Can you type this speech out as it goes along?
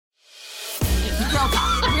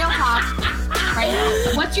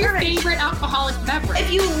What's your favorite alcoholic beverage?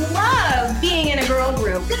 If you love being in a girl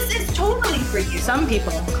group, this is totally for you. Some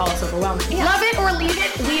people call us overwhelming. Yeah. Love it or leave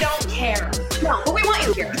it, we don't care. No, but we want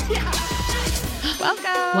you here. Yeah.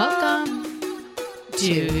 Welcome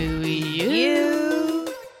to you.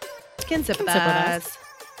 Can sip with us.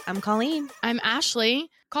 I'm Colleen. I'm Ashley.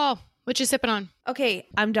 Call. What you sipping on? Okay,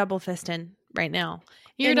 I'm double fisting right now.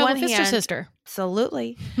 You're a double fister sister.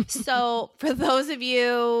 Absolutely. So for those of you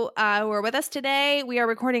who are with us today, we are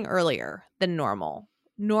recording earlier than normal.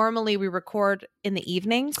 Normally we record in the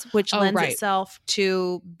evenings, which lends itself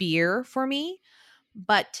to beer for me.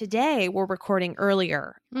 But today we're recording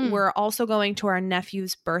earlier. We're also going to our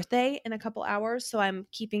nephew's birthday in a couple hours, so I'm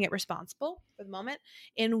keeping it responsible for the moment.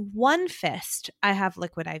 In one fist, I have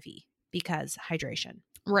liquid IV because hydration.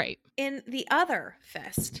 Right. In the other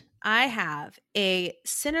fist, I have a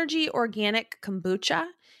Synergy Organic Kombucha.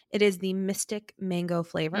 It is the Mystic Mango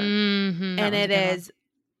flavor. Mm-hmm, and it is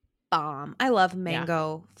bomb. I love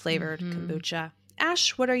mango flavored kombucha.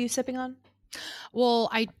 Ash, what are you sipping on? Well,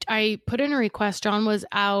 I put in a request. John was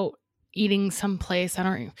out eating someplace. I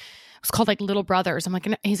don't know. It was called like Little Brothers. I'm like,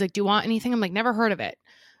 he's like, do you want anything? I'm like, never heard of it.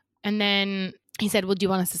 And then he said, well, do you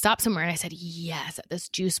want us to stop somewhere? And I said, yes, at this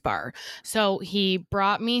juice bar. So he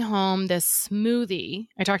brought me home this smoothie.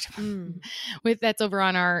 I talked about that's over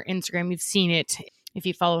on our Instagram. You've seen it. If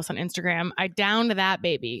you follow us on Instagram, I downed that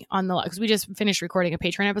baby on the, because we just finished recording a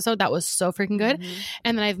Patreon episode. That was so freaking good.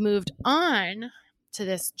 And then I've moved on to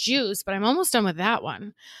this juice, but I'm almost done with that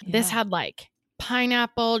one. Yeah. This had like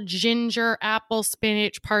pineapple, ginger, apple,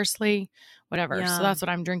 spinach, parsley, whatever. Yeah. So that's what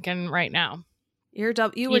I'm drinking right now. You were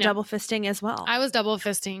double fisting as well. I was double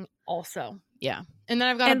fisting also. Yeah. And then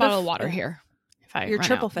I've got a bottle of water here. You're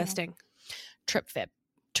triple fisting. Trip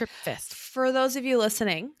fist. For those of you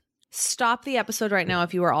listening, stop the episode right now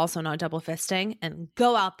if you are also not double fisting and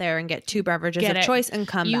go out there and get two beverages of choice and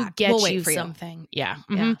come back. We'll wait for something. Yeah.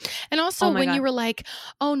 And also when you were like,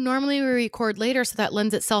 oh, normally we record later, so that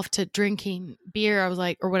lends itself to drinking beer. I was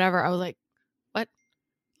like, or whatever. I was like, what?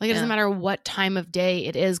 Like, it doesn't matter what time of day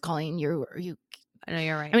it is, Colleen. I know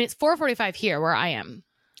you're right. I mean, it's 4:45 here where I am.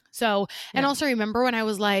 So, and also remember when I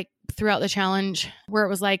was like throughout the challenge where it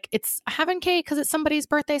was like, it's having cake because it's somebody's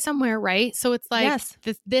birthday somewhere, right? So it's like,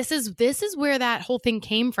 this is where that whole thing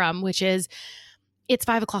came from, which is it's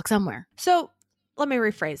 5:00 somewhere. So let me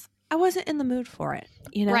rephrase. I wasn't in the mood for it,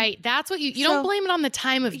 you know? Right. That's what you don't blame it on the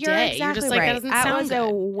time of day. Exactly, you're just like, that doesn't sound good. I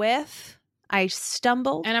was a whiff. I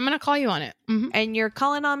stumbled. And I'm going to call you on it. And you're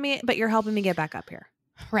calling on me, but you're helping me get back up here.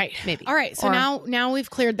 Right. Maybe. All right. So now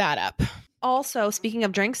we've cleared that up. Also, speaking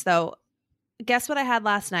of drinks, though, guess what I had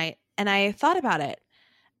last night? And I thought about it.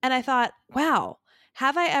 And I thought, wow,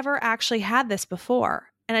 have I ever actually had this before?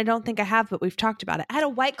 And I don't think I have, but we've talked about it. I had a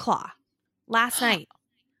White Claw last night.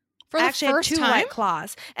 For the first I had two time? White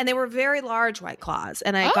Claws. And they were very large White Claws.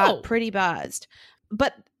 And I got pretty buzzed.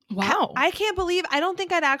 But wow, I can't believe, I don't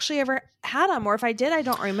think I'd actually ever had them. Or if I did, I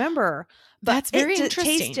don't remember. But that's very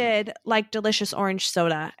interesting. It tasted like delicious orange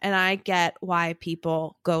soda, and I get why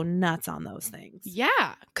people go nuts on those things.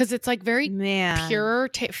 Yeah, because it's like very pure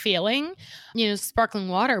feeling, sparkling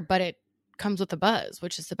water, but it comes with a buzz,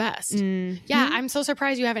 which is the best. Yeah, I'm so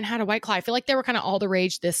surprised you haven't had a White Claw. I feel like they were kind of all the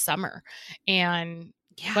rage this summer, and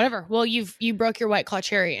whatever. Well, you broke your White Claw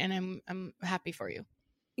cherry, and I'm happy for you.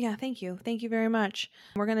 Yeah, thank you. Thank you very much.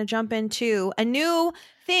 We're going to jump into a new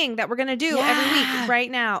thing that we're going to do every week right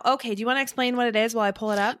now. Okay, do you want to explain what it is while I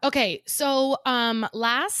pull it up? Okay, so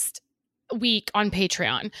last week on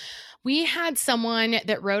Patreon, we had someone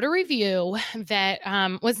that wrote a review that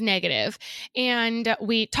was negative, and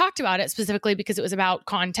we talked about it specifically because it was about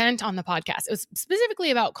content on the podcast. It was specifically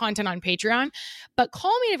about content on Patreon, but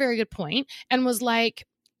Cole made a very good point and was like,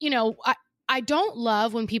 I don't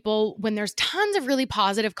love when there's tons of really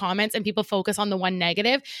positive comments and people focus on the one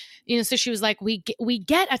negative, so she was like, we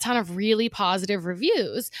get a ton of really positive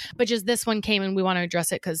reviews, but just this one came and we want to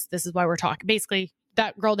address it because this is why we're talking. Basically,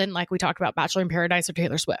 that girl didn't like we talked about Bachelor in Paradise or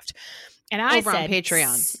Taylor Swift. And I said, on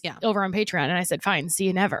Patreon. Yeah. Over on Patreon. And I said, fine, see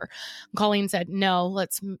you never. Colleen said, no,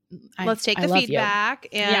 let's take the feedback.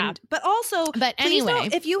 But anyway,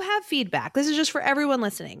 please if you have feedback, this is just for everyone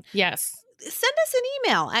listening. Yes. Send us an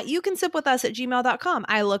email at youcansipwithus@gmail.com.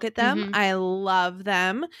 I look at them. I love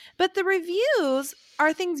them. But the reviews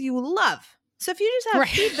are things you love. So if you just have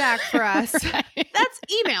feedback for us, that's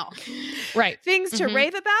email. Right. Things to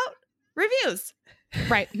rave about, reviews.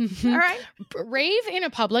 Right. All right. Rave in a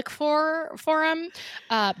public forum,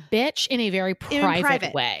 bitch in a very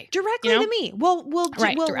private way. Directly to me. We'll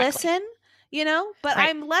listen. you know, but Right.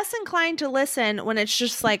 I'm less inclined to listen when it's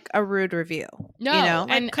just like a rude review. No, you know?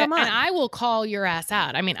 Like, and come on. and I will call your ass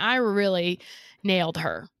out. I mean, I really nailed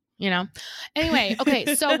her. You know? Anyway,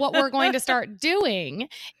 okay, so what we're going to start doing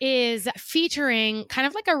is featuring kind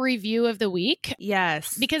of like a review of the week.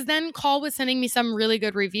 Yes. Because then Cole was sending me some really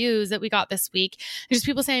good reviews that we got this week. There's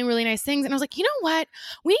people saying really nice things. And I was like, you know what?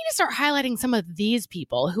 We need to start highlighting some of these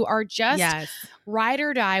people who are just ride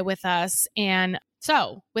or die with us. And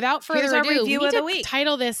so without further ado, we need to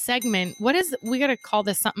title this segment. We got to call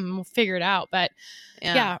this something. We'll figure it out. But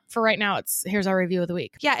yeah, for right now, here's our review of the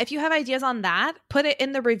week. Yeah, if you have ideas on that, put it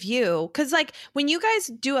in the review. Because like when you guys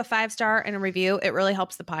do a 5-star in a review, it really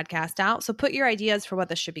helps the podcast out. So put your ideas for what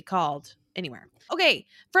this should be called anywhere. Okay,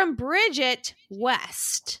 from Bridget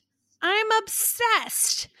West. I'm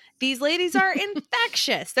obsessed. These ladies are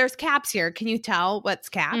infectious. There's caps here. Can you tell what's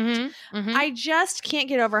capped? I just can't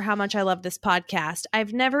get over how much I love this podcast.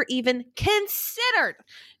 I've never even considered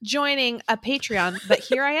joining a Patreon, but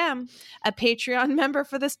here I am, a Patreon member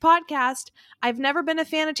for this podcast. I've never been a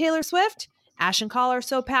fan of Taylor Swift. Ash and Call are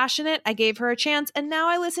so passionate. I gave her a chance, and now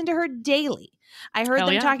I listen to her daily. I heard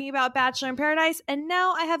them talking about Bachelor in Paradise, and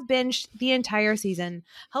now I have binged the entire season.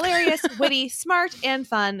 Hilarious, witty, smart, and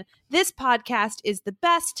fun. This podcast is the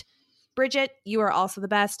best. Bridget, you are also the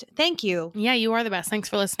best. Thank you. Yeah, you are the best. Thanks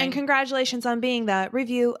for listening. And congratulations on being the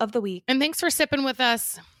review of the week. And thanks for sipping with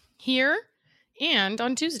us here and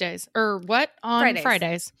on Tuesdays. Or what? On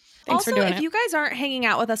Fridays. Thanks also, for doing if you guys aren't hanging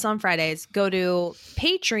out with us on Fridays, go to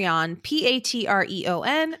Patreon,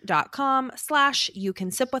 patreon.com/you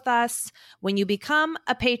can sip with us. When you become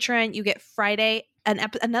a patron, you get Friday,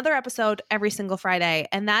 another episode every single Friday.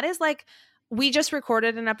 And that is like, we just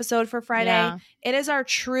recorded an episode for Friday. Yeah. It is our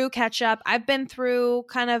true catch up. I've been through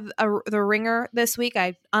kind of the ringer this week.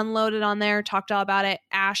 I unloaded on there, talked all about it.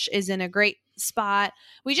 Ash is in a great spot.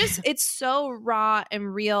 It's so raw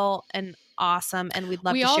and real and awesome. And we'd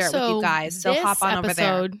love to share it with you guys. So hop on over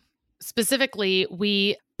there. Specifically,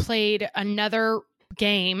 we played another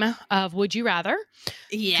game of Would You Rather.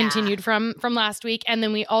 Yeah. Continued from last week. And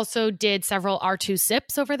then we also did several R2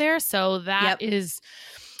 sips over there. So that is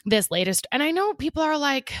this latest. And I know people are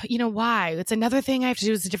like, you know, why? It's another thing I have to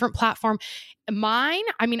do. It's a different platform. Mine,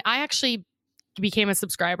 I mean, I actually became a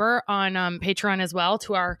subscriber on Patreon as well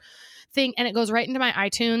to our thing, and it goes right into my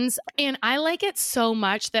iTunes. And I like it so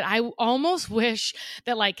much that I almost wish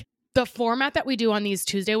that like the format that we do on these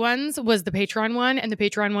Tuesday ones was the Patreon one, and the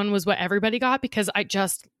Patreon one was what everybody got, because I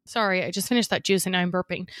just finished that juice and now I'm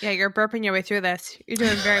burping. Yeah, you're burping your way through this. You're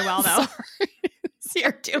doing very well though.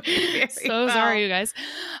 You're doing very well. Sorry, you guys.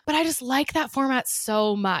 But I just like that format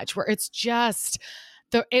so much, where it's just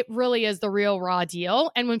it really is the real raw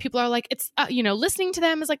deal. And when people are like, it's, listening to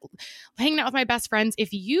them is like hanging out with my best friends. If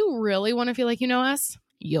you really want to feel like you know us,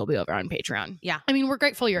 you'll be over on Patreon. Yeah. I mean, we're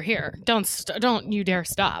grateful you're here. Don't you dare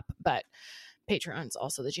stop. But Patreon's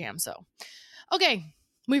also the jam. So, okay.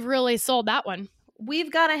 We've really sold that one.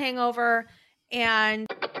 We've got a hangover, and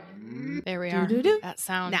there we are. That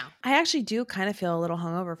sound. Now, I actually do kind of feel a little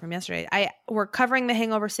hungover from yesterday. We're covering the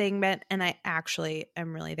hangover segment, and I actually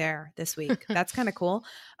am really there this week. That's kind of cool.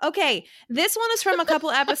 Okay, this one is from a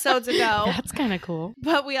couple episodes ago. That's kind of cool.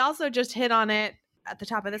 But we also just hit on it at the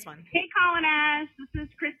top of this one. Hey, Colin Ash. This is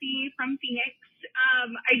Chrissy from Phoenix.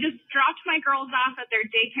 I just dropped my girls off at their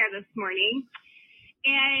daycare this morning,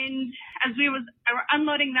 and as we were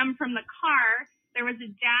unloading them from the car, there was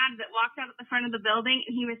a dad that walked out at the front of the building,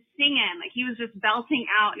 and he was singing. Like, he was just belting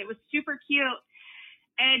out, and it was super cute.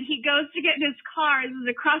 And he goes to get in his car. This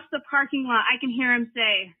is across the parking lot. I can hear him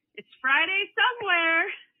say, "It's Friday somewhere."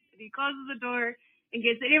 And he closes the door and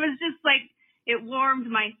gets it. It was just like, it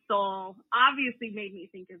warmed my soul. Obviously made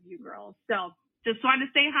me think of you girls. So just wanted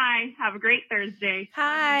to say hi. Have a great Thursday.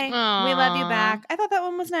 Hi. Aww. We love you back. I thought that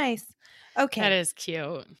one was nice. Okay. That is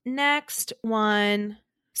cute. Next one.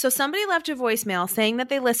 So somebody left a voicemail saying that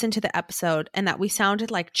they listened to the episode and that we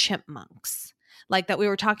sounded like chipmunks, like that we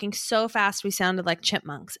were talking so fast we sounded like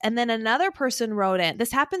chipmunks. And then another person wrote in.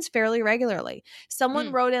 This happens fairly regularly.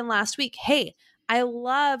 Someone wrote in last week, "Hey, I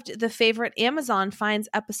loved the favorite Amazon finds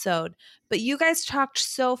episode, but you guys talked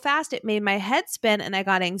so fast it made my head spin and I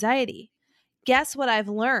got anxiety. Guess what I've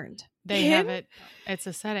learned?" They have it. It's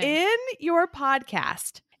a setting. In your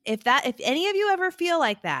podcast, if any of you ever feel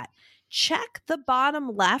like that, check the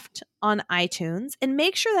bottom left on iTunes and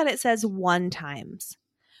make sure that it says 1 times.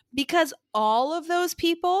 Because all of those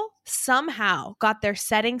people somehow got their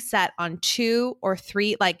setting set on 2 or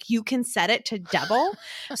 3, like you can set it to double.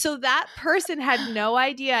 So that person had no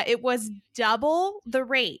idea it was double the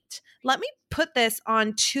rate. Let me put this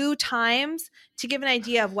on 2 times to give an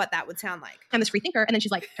idea of what that would sound like. I'm this free thinker. And then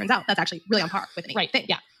she's like, turns out that's actually really on par with me. Right. Thing.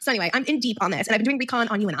 Yeah. So anyway, I'm in deep on this. And I've been doing recon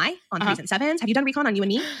on you and I, on 3s and 7s. Have you done recon on you and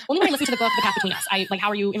me? Only when I listen to the book, The Path Between Us. I like, how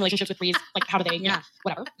are you in relationships with threes? Like, how do they,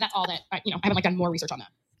 whatever. That's all that, I haven't like done more research on that.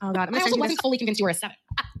 Oh God. I also wasn't fully convinced you were a 7.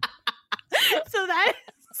 So that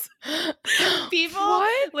is people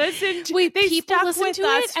listen to Wait, they people stuck listened with to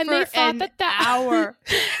us it and for they thought an that hour.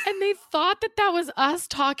 And they thought that was us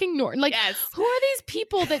talking Norton. Like, Yes. who are these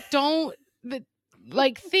people that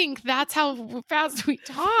think that's how fast we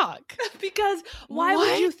talk? Because why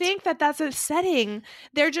would you think that that's a setting?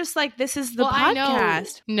 They're just like, this is the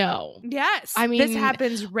podcast. No. Yes. I mean, this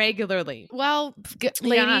happens regularly. Well,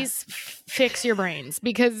 ladies, fix your brains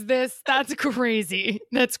because that's crazy.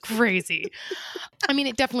 That's crazy. I mean,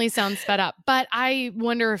 it definitely sounds sped up, but I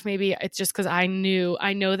wonder if maybe it's just because I know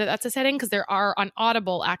that that's a setting, because there are on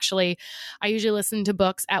Audible, actually, I usually listen to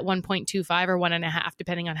books at 1.25 or 1.5,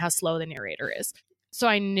 depending on how slow the narrator is. So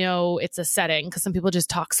I know it's a setting because some people just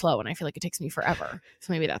talk slow and I feel like it takes me forever.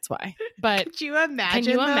 So maybe that's why. But Can you imagine?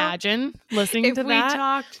 Can you imagine listening to that? If we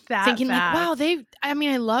talked that thinking fast. like,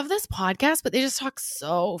 wow, I love this podcast, but they just talk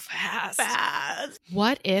so fast.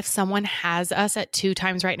 What if someone has us at 2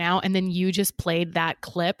 times right now and then you just played that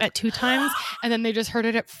clip at 2 times and then they just heard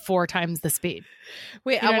it at 4 times the speed?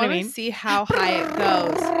 Wait, You know I what want I to mean? see how high it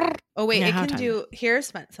goes. Oh, wait, Yeah, it how can time? do, here's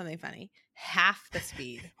something funny. Half the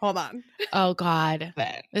speed. Hold on. Oh God.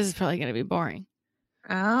 This is probably going to be boring.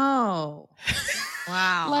 Oh.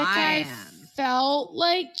 Wow. I felt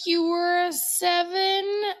like you were a 7,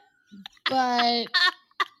 but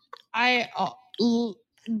I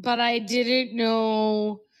didn't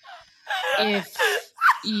know if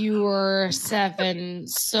you were a 7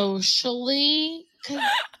 socially. 'Cause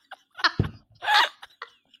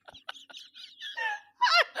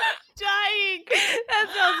Dying. That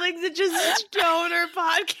sounds like such a stoner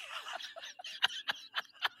podcast.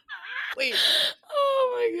 Wait. Oh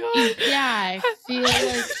my God. yeah, I feel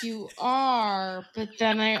like you are, but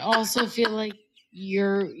then I also feel like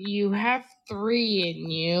you have 3 in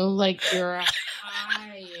you, like you're a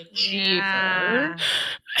high achiever. Yeah. I'm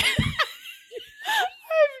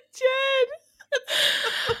dead.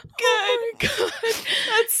 Good. Oh my God.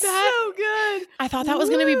 That's so good. I thought that was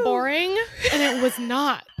going to be boring and it was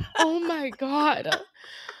not. Oh my God.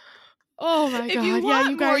 Oh my If God. you want yeah,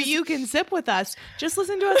 you more, guys. you can sip with us. Just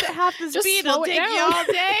listen to us at half the Just speed. slow It'll it take you down. all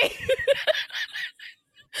day.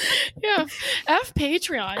 Yeah. F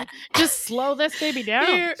Patreon. Just slow this baby down.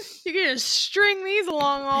 You're going to string these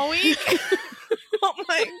along all week. Oh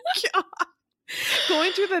my God.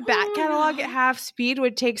 Going through the back catalog at half speed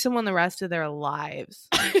would take someone the rest of their lives.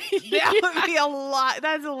 That would be a lot.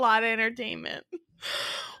 That's a lot of entertainment.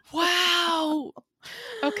 Wow.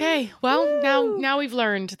 Okay. Well, now we've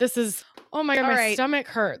learned. This is, oh my God, my stomach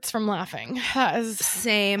hurts from laughing. That is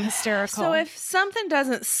Same. hysterical. So if something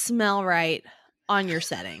doesn't smell right on your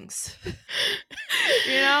settings,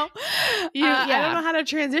 I don't know how to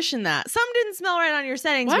transition that. Some didn't smell right on your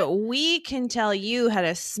settings, but we can tell you how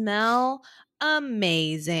to smell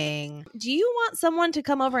amazing. Do you want someone to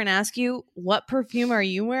come over and ask you, what perfume are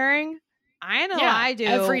you wearing? I know I do.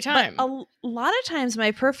 Every time. But a lot of times my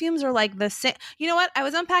perfumes are like the same. You know what? I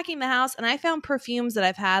was unpacking the house and I found perfumes that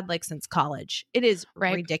I've had like since college. It is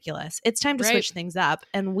ridiculous. It's time to switch things up,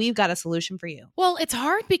 and we've got a solution for you. Well, it's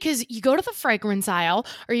hard because you go to the fragrance aisle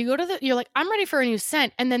or you go to you're like, I'm ready for a new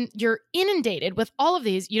scent. And then you're inundated with all of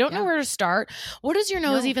these. You don't know where to start. What does your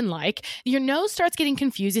nose even like? Your nose starts getting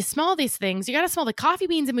confused. You smell these things. You got to smell the coffee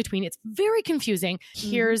beans in between. It's very confusing.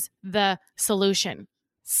 Here's the solution.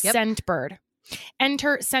 Scentbird.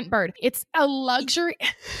 Enter Scentbird. It's a luxury.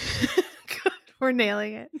 We're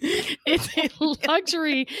nailing it. It's a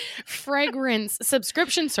luxury fragrance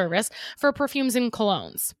subscription service for perfumes and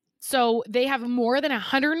colognes. So they have more than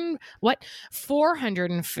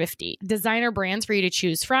 450 designer brands for you to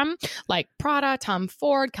choose from, like Prada, Tom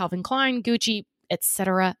Ford, Calvin Klein, Gucci,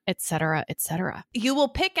 etc., etc., etc. You will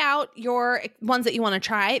pick out your ones that you want to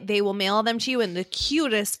try. They will mail them to you in the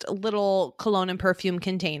cutest little cologne and perfume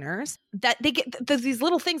containers. That they get these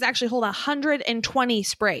little things actually hold 120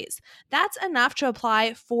 sprays. That's enough to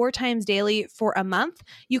apply 4 times daily for a month.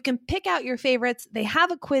 You can pick out your favorites. They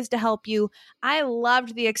have a quiz to help you. I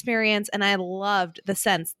loved the experience and I loved the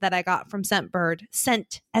scents that I got from Scentbird.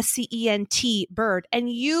 Scent, SCENT, Bird, and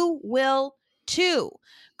you will too.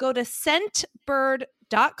 Go to scentbird.com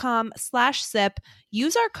FreeBird.com/sip.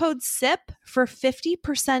 Use our code SIP for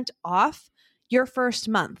 50% off your first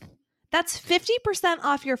month. That's 50%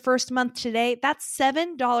 off your first month today. That's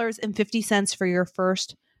 $7.50 for your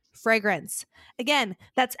first fragrance. Again,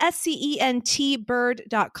 that's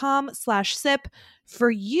SCENTbird.com/sip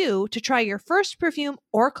for you to try your first perfume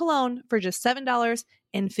or cologne for just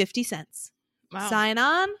 $7.50. Wow. Sign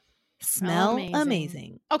on, smell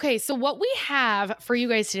amazing. Okay, so what we have for you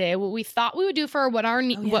guys today, what we thought we would do for what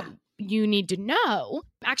you need to know,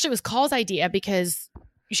 actually it was Call's idea because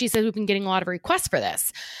she said we've been getting a lot of requests for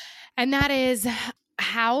this. And that is,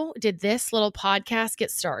 how did this little podcast get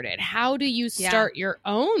started? How do you start your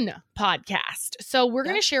own podcast? So we're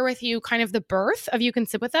going to share with you kind of the birth of You Can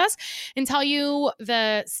Sip With Us and tell you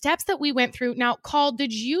the steps that we went through. Now, Call,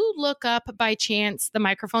 did you look up by chance the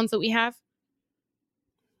microphones that we have?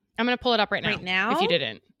 I'm going to pull it up right now. If you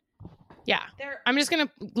didn't. Yeah. I'm just going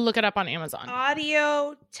to look it up on Amazon.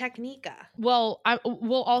 Audio Technica. Well,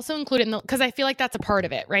 we'll also include it because I feel like that's a part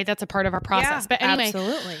of it, right? That's a part of our process. But anyway,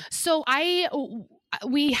 absolutely. So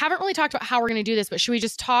we haven't really talked about how we're going to do this, but should we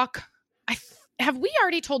just talk? Have we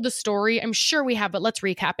already told the story? I'm sure we have, but let's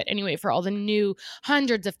recap it anyway for all the new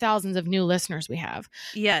hundreds of thousands of new listeners we have.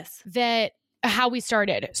 Yes. That how we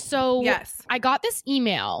started. So I got this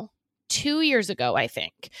email 2 years ago, I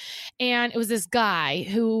think. And it was this guy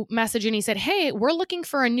who messaged and he said, hey, we're looking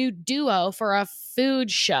for a new duo for a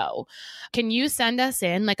food show. Can you send us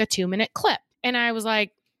in like a 2-minute clip? And I was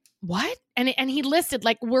like, what? And he listed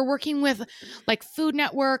like, we're working with like Food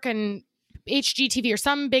Network and HGTV or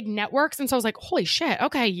some big networks. And so I was like, holy shit.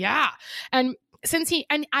 Okay. Yeah. And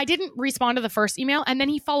I didn't respond to the first email and then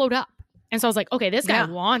he followed up. And so I was like, okay, this guy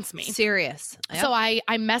wants me. Serious. Yep. So I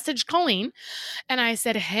messaged Colleen and I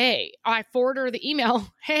said, hey, I forwarded her the email.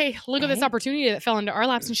 Hey, look at this opportunity that fell into our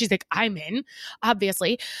laps. And she's like, I'm in,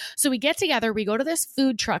 obviously. So we get together, we go to this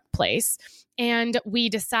food truck place and we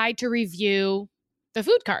decide to review the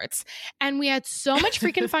food carts. And we had so much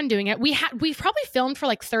freaking fun doing it. We probably filmed for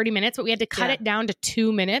like 30 minutes, but we had to cut it down to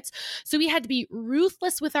 2 minutes. So we had to be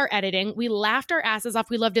ruthless with our editing. We laughed our asses off.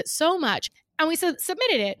 We loved it so much. And we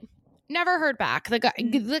submitted it. Never heard back. The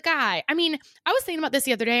guy. I mean, I was thinking about this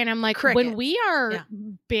the other day and I'm like, when we are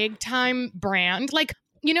big time brand, like,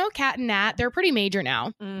 you know, Cat and Nat, they're pretty major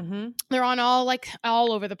now. Mm-hmm. They're on all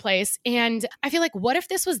over the place. And I feel like, what if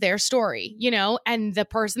this was their story, you know, and the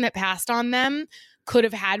person that passed on them could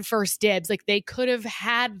have had first dibs. Like they could have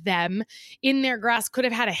had them in their grasp, could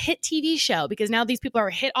have had a hit TV show because now these people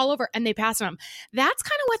are hit all over and they passed on them. That's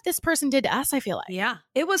kind of what this person did to us, I feel like. Yeah.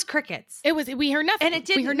 It was crickets. We heard nothing. And it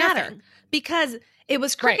didn't matter because it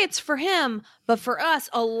was crickets for him, but for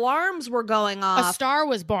us, alarms were going off. A star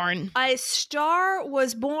was born.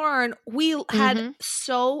 We had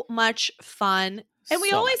so much fun. And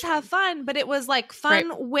we always have fun, but it was like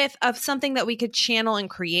fun of something that we could channel and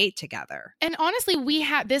create together. And honestly,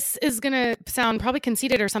 this is going to sound probably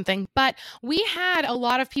conceited or something, but we had a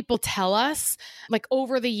lot of people tell us like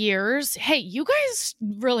over the years, hey, you guys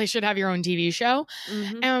really should have your own TV show.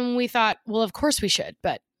 Mm-hmm. And we thought, well, of course we should,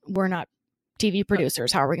 but we're not TV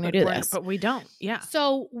producers. How are we going to do this? But we don't. Yeah.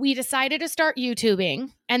 So we decided to start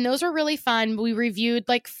YouTubing and those were really fun. We reviewed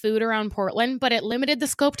like food around Portland, but it limited the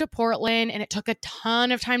scope to Portland and it took a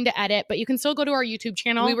ton of time to edit, but you can still go to our YouTube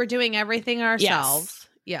channel. We were doing everything ourselves. Yes.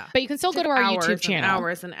 Yeah. But you can still go to our YouTube channel.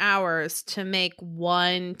 Hours and hours to make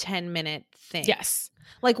one 10-minute thing. Yes.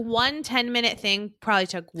 Like one 10-minute thing probably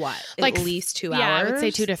took what? Like at least 2 hours? Yeah, I would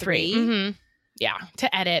say 2 to 3. Mm-hmm. Yeah,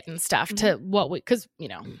 to edit and stuff to because, you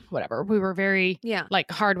know, whatever. We were very like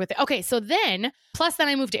hard with it. Okay, so then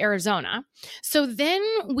I moved to Arizona. So then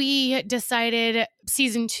we decided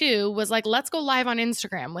season 2 was like, let's go live on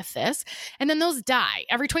Instagram with this. And then those die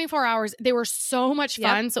every 24 hours. They were so much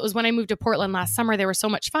fun. Yep. So it was when I moved to Portland last summer. They were so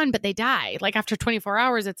much fun, but they die. Like after 24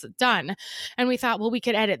 hours, it's done. And we thought, well, we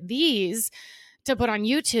could edit these to put on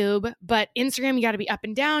YouTube, but Instagram, you got to be up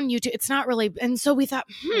and down. YouTube, it's not really. And so we thought,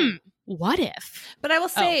 what if? But I will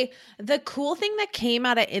say the cool thing that came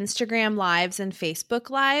out of Instagram lives and Facebook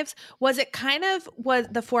lives was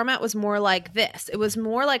the format was more like this. It was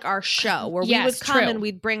more like our show where we would come and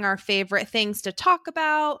we'd bring our favorite things to talk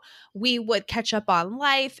about. We would catch up on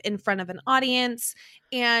life in front of an audience.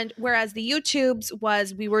 And whereas the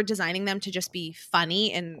YouTubes we were designing them to just be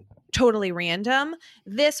funny and totally random,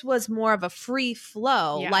 this was more of a free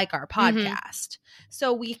flow like our podcast.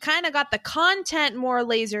 So we kind of got the content more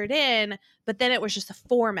lasered in, but then it was just a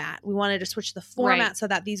format. We wanted to switch the format so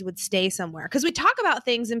that these would stay somewhere. Because we talk about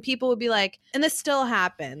things and people would be like, and this still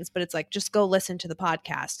happens, but it's like, just go listen to the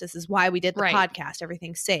podcast. This is why we did the podcast.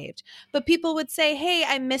 Everything's saved. But people would say, hey,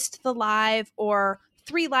 I missed the live or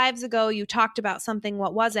 3 lives ago you talked about something.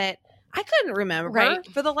 What was it? I couldn't remember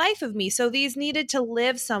for the life of me. So these needed to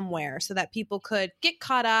live somewhere so that people could get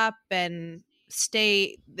caught up and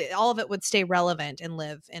all of it would stay relevant and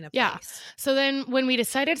live in a place. So then when we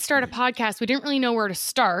decided to start a podcast, we didn't really know where to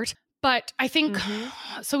start. But I think,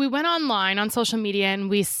 so we went online on social media and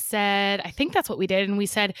we said, I think that's what we did. And we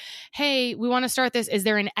said, hey, we want to start this. Is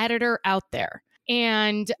there an editor out there?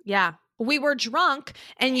 And we were drunk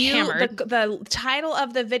and the title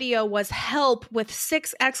of the video was help with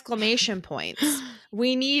 6 exclamation points.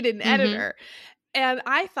 We need an editor. And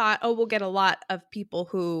I thought, we'll get a lot of people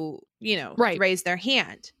who, raise their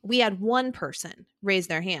hand. We had one person raise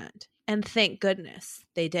their hand. And thank goodness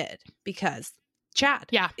they did, because Chad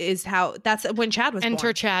that's when Chad was Enter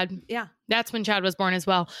born. Chad. Yeah. That's when Chad was born as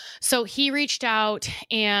well. So he reached out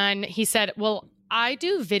and he said, well, I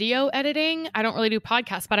do video editing. I don't really do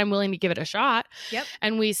podcasts, but I'm willing to give it a shot. Yep.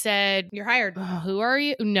 And we said, you're hired. Who are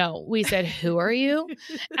you? No, we said, who are you?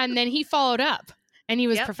 And then he followed up and he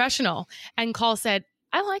was professional. And Call said,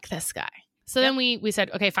 I like this guy. So then we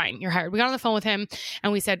said, okay, fine, you're hired. We got on the phone with him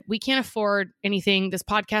and we said, we can't afford anything. This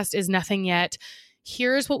podcast is nothing yet.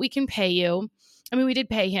 Here's what we can pay you. I mean, we did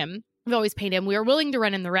pay him. We've always paid him. We were willing to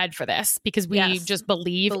run in the red for this because we just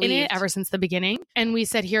believed in it ever since the beginning. And we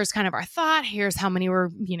said, here's kind of our thought. Here's how many we're,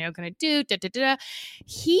 going to do. Da, da, da, da.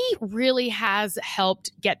 He really has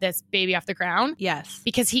helped get this baby off the ground. Yes.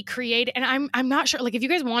 Because he created, and I'm not sure, like if you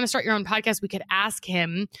guys want to start your own podcast, we could ask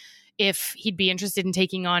him if he'd be interested in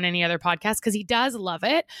taking on any other podcast because he does love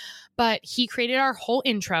it. But he created our whole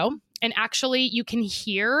intro. And actually you can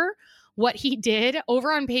hear what he did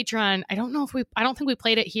over on Patreon. I don't think we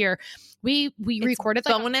played it here. We recorded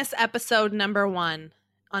like bonus episode number 1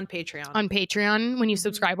 on Patreon. On Patreon, when you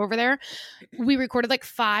subscribe over there, we recorded like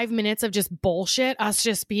 5 minutes of just bullshit, us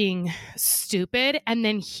just being stupid. And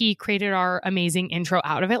then he created our amazing intro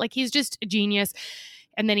out of it. Like he's just a genius.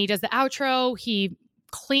 And then he does the outro. He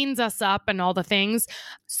cleans us up and all the things.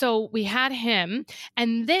 So we had him.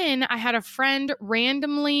 And then I had a friend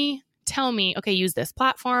randomly tell me, okay, use this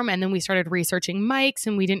platform. And then we started researching mics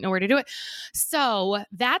and we didn't know where to do it. So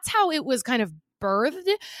that's how it was kind of birthed.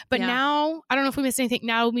 But now, I don't know if we missed anything.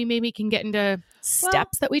 Now we maybe can get into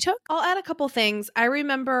steps that we took. I'll add a couple things. I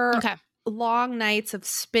remember long nights of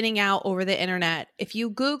spinning out over the internet. If you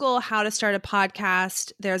Google how to start a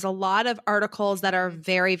podcast, there's a lot of articles that are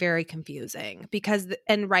very, very confusing because,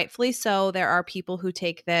 and rightfully so, there are people who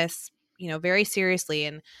take this very seriously.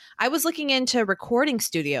 And I was looking into recording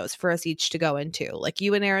studios for us each to go into, like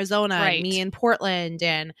you in Arizona and me in Portland,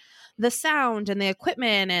 and the sound and the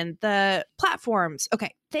equipment and the platforms.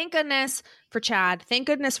 Okay. Thank goodness for Chad. Thank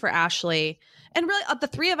goodness for Ashley. And really the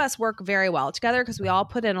 3 of us work very well together because we all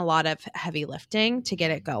put in a lot of heavy lifting to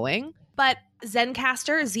get it going. But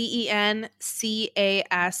Zencastr,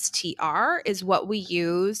 Zencastr, is what we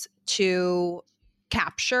use to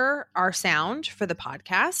capture our sound for the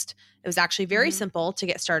podcast. It was actually very simple to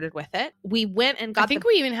get started with it. We went and got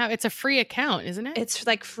we even have, it's a free account, isn't it? It's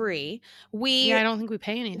like free. I don't think we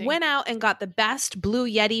pay anything. Went out and got the best Blue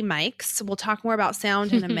Yeti mics. We'll talk more about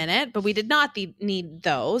sound in a minute, but we did not need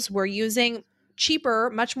those. We're using cheaper,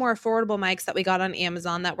 much more affordable mics that we got on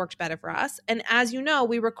Amazon that worked better for us. And as you know,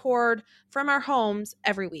 we record from our homes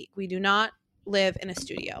every week. We do not live in a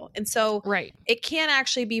studio. And so it can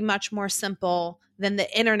actually be much more simple than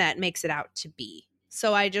the internet makes it out to be.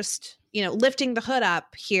 So I just, lifting the hood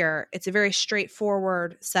up here, it's a very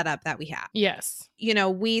straightforward setup that we have. Yes.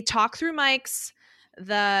 We talk through mics.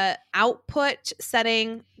 The output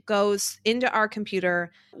setting goes into our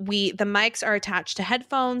computer. The mics are attached to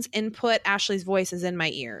headphones. Input, Ashley's voice is in my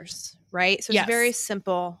ears. Right? So it's very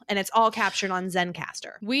simple and it's all captured on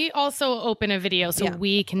Zencastr. We also open a video so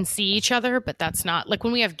we can see each other, but that's not like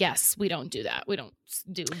when we have guests, we don't do that. We don't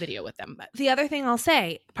do video with them. But the other thing I'll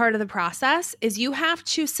say, part of the process is you have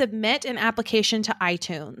to submit an application to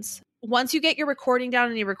iTunes. Once you get your recording down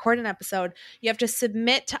and you record an episode, you have to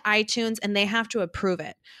submit to iTunes and they have to approve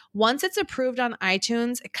it. Once it's approved on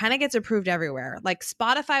iTunes, it kind of gets approved everywhere. Like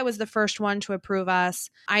Spotify was the first one to approve us.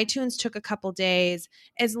 iTunes took a couple days.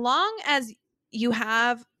 As long as you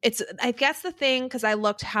have, I guess the thing, because I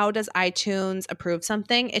looked, how does iTunes approve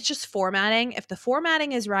something? It's just formatting. If the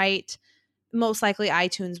formatting is right, most likely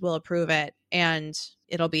iTunes will approve it and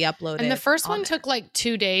it'll be uploaded. And the first one took like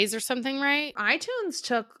 2 days or something, right? iTunes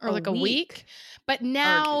took like a week. But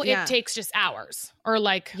now it takes just hours or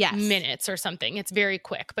like minutes or something. It's very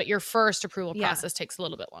quick. But your first approval process takes a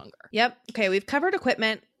little bit longer. Yep. Okay. We've covered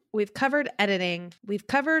equipment. We've covered editing. We've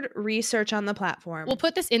covered research on the platform. We'll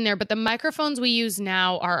put this in there. But the microphones we use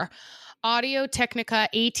now are Audio Technica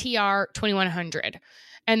ATR 2100.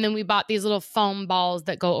 And then we bought these little foam balls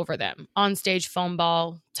that go over them. On stage foam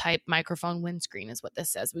ball type microphone windscreen is what this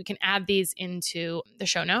says. We can add these into the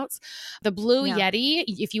show notes. The Blue Yeti,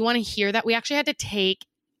 if you want to hear that, we actually had to take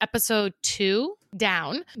episode 2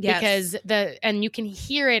 down because and you can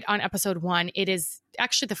hear it on episode 1. It is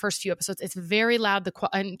actually the first few episodes. It's very loud.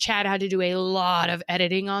 And Chad had to do a lot of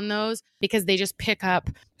editing on those because they just pick up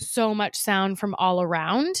so much sound from all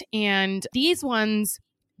around. And these ones,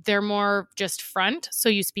 they're more just front. So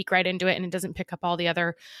you speak right into it and it doesn't pick up all the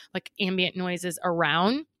other like ambient noises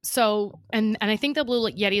around. So, and I think the Blue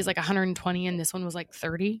Yeti is like 120 and this one was like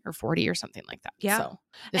 30 or 40 or something like that. Yeah. So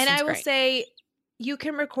and I will say you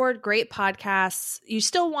can record great podcasts. You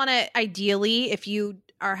still want to, ideally, if you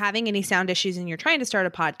are having any sound issues and you're trying to start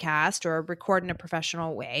a podcast or record in a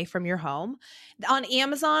professional way from your home. On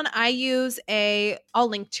Amazon, I use I'll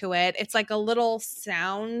link to it. It's like a little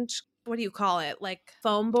sound, what do you call it? Like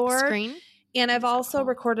foam board. Screen. And I've also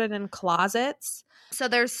recorded in closets. So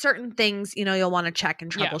there's certain things, you'll want to check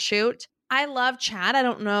and troubleshoot. I love Chad. I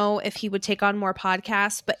don't know if he would take on more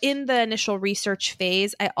podcasts, but in the initial research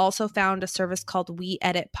phase, I also found a service called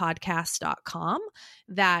weeditpodcast.com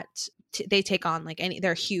that they take on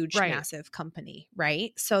they're a huge, massive company,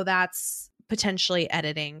 right? So that's potentially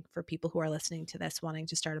editing for people who are listening to this wanting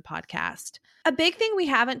to start a podcast. A big thing we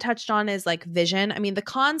haven't touched on is vision. I mean, the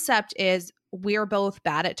concept is we're both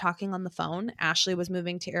bad at talking on the phone. Ashley was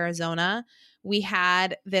moving to Arizona. We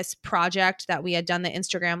had this project that we had done the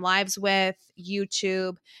Instagram lives with,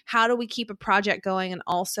 YouTube. How do we keep a project going and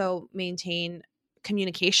also maintain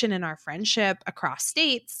communication in our friendship across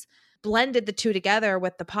states? Blended the two together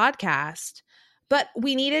with the podcast, but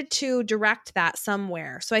we needed to direct that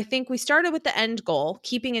somewhere. So I think we started with the end goal,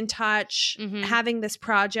 keeping in touch, having this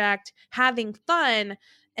project, having fun,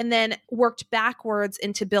 and then worked backwards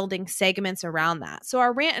into building segments around that. So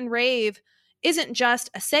our rant and rave isn't just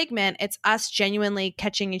a segment. It's us genuinely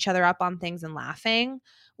catching each other up on things and laughing.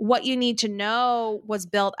 What you need to know was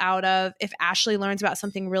built out of, if Ashley learns about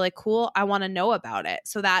something really cool, I want to know about it.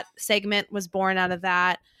 So that segment was born out of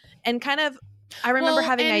that. And kind of, I remember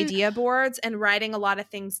having idea boards and writing a lot of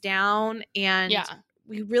things down. And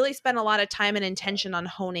we really spent a lot of time and intention on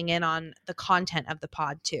honing in on the content of the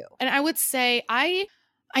pod too. And I would say, I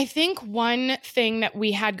think one thing that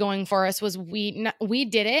we had going for us was we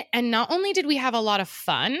did it. And not only did we have a lot of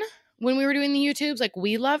fun when we were doing the YouTubes,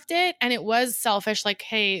 we loved it. And it was selfish,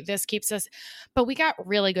 hey, this keeps us, but we got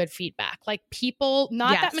really good feedback. People,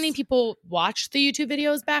 not that many people watched the YouTube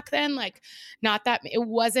videos back then. Not that, it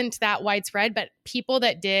wasn't that widespread, but people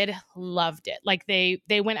that did loved it.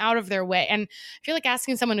 They went out of their way. And I feel like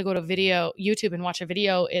asking someone to go to YouTube and watch a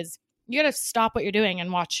video is, you got to stop what you're doing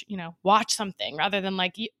and watch something rather than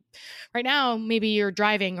right now, maybe you're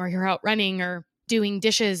driving or you're out running or doing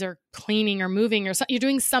dishes or cleaning or moving or you're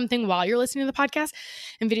doing something while you're listening to the podcast.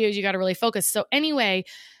 And videos, you got to really focus. So anyway,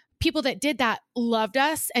 people that did that loved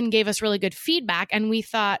us and gave us really good feedback. And we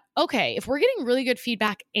thought, okay, if we're getting really good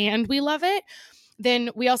feedback and we love it, then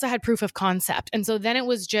we also had proof of concept. And so then it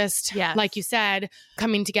was just, like you said,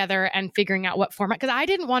 coming together and figuring out what format. Because I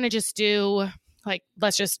didn't want to just do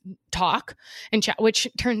let's just talk and chat, which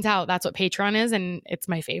turns out that's what Patreon is. And it's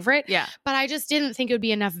my favorite. Yeah. But I just didn't think it would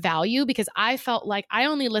be enough value because I felt like I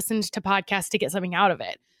only listened to podcasts to get something out of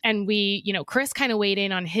it. And we, Chris kind of weighed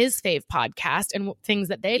in on his fave podcast and things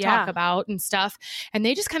that they talk about and stuff. And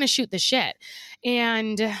they just kind of shoot the shit.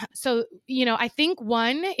 And so, I think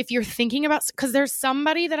if you're thinking about, because there's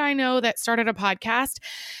somebody that I know that started a podcast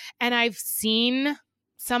and I've seen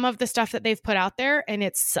some of the stuff that they've put out there and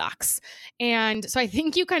it sucks. And so I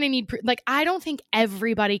think you kind of need, I don't think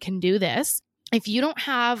everybody can do this. If you don't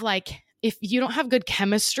have good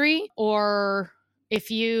chemistry or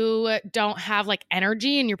if you don't have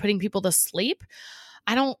energy and you're putting people to sleep,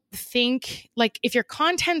 I don't think if your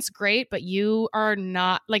content's great, but you are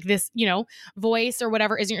not this, voice or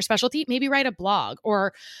whatever isn't your specialty, maybe write a blog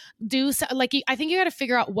or do I think you got to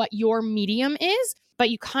figure out what your medium is,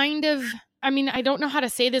 but you kind of, I don't know how to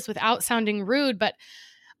say this without sounding rude, but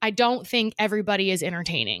I don't think everybody is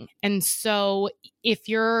entertaining. And so if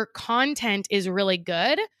your content is really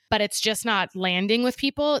good, but it's just not landing with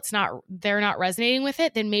people, they're not resonating with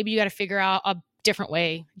it, then maybe you got to figure out a different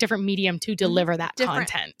medium to deliver that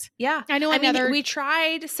content. Yeah. I know we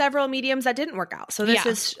tried several mediums that didn't work out. So this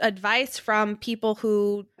is advice from people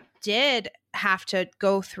who did have to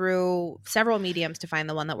go through several mediums to find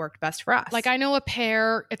the one that worked best for us. Like I know a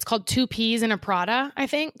pair, it's called Two Peas in a Prada, I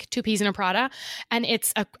think. Two Peas in a Prada. And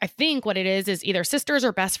it's, I think what it is either sisters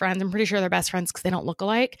or best friends. I'm pretty sure they're best friends because they don't look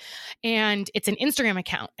alike. And it's an Instagram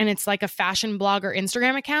account. And it's like a fashion blogger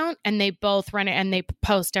Instagram account. And they both run it and they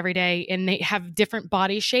post every day. And they have different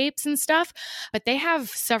body shapes and stuff. But they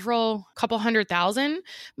have couple 100,000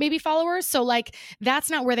 maybe followers. So like that's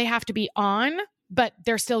not where they have to be on, but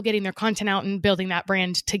they're still getting their content out and building that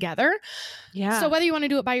brand together. Yeah. So whether you want to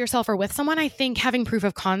do it by yourself or with someone, I think having proof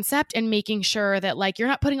of concept and making sure that like you're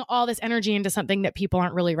not putting all this energy into something that people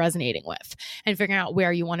aren't really resonating with and figuring out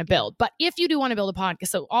where you want to build. But if you do want to build a podcast,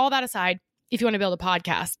 so all that aside, if you want to build a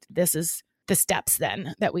podcast, this is the steps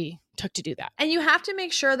then that we took to do that. And you have to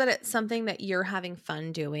make sure that it's something that you're having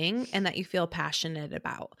fun doing and that you feel passionate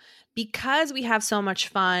about. Because we have so much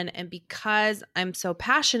fun and because I'm so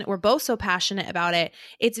passionate, we're both so passionate about it,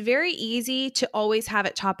 it's very easy to always have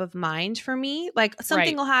it top of mind for me. Like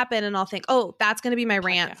something will happen and I'll think, oh, that's going to be my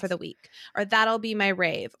rant for the week, or that'll be my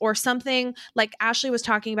rave, or something like Ashley was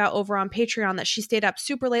talking about over on Patreon that she stayed up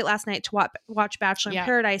super late last night to watch Bachelor in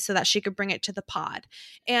Paradise so that she could bring it to the pod.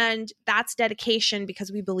 And that's dedication because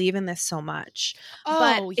we believe in this so much.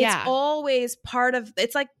 But it's always part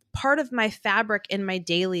of my fabric in my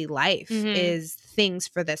daily life is things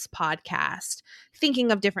for this podcast,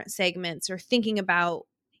 thinking of different segments or thinking about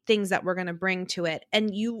things that we're going to bring to it.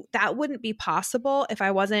 And that wouldn't be possible if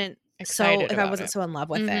I wasn't so in love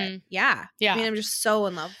with it. Yeah. I mean, I'm just so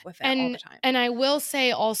in love with it all the time. And I will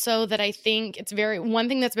say also that I think it's one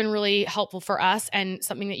thing that's been really helpful for us and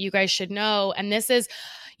something that you guys should know. And this is,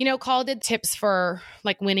 Call did tips for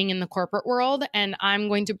like winning in the corporate world. And I'm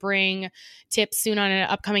going to bring tips soon on an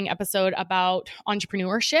upcoming episode about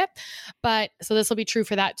entrepreneurship. So this will be true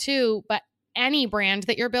for that too. But any brand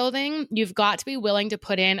that you're building, you've got to be willing to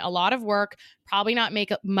put in a lot of work, probably not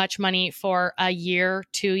make much money for a year,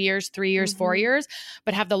 2 years, 3 years, 4 years,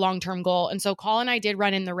 but have the long-term goal. And so Call and I did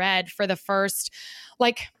run in the red for the first,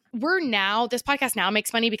 this podcast now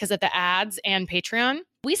makes money because of the ads and Patreon.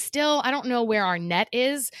 We still, I don't know where our net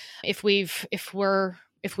is, if we've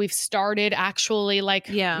started actually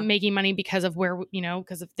making money because of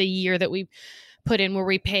because of the year that we put in where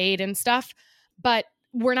we paid and stuff. But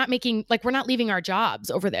we're not leaving our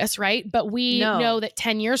jobs over this, right? But we know that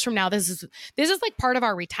 10 years from now, this is like part of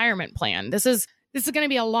our retirement plan. This is going to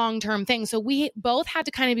be a long-term thing. So we both had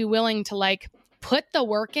to kind of be willing to put the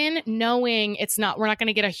work in, knowing we're not going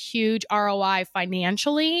to get a huge ROI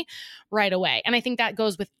financially right away. And I think that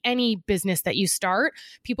goes with any business that you start.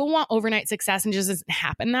 People want overnight success and it just doesn't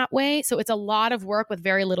happen that way. So it's a lot of work with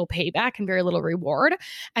very little payback and very little reward,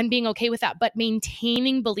 and being okay with that, but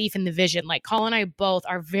maintaining belief in the vision. Like Call and I both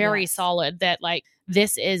are very solid that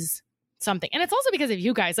this is something. And it's also because of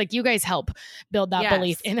you guys. You guys help build that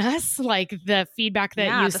belief in us, the feedback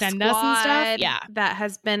that you send us and stuff. Yeah. That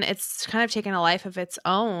has been, it's kind of taken a life of its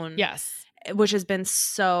own. Yes. Which has been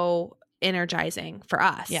so energizing for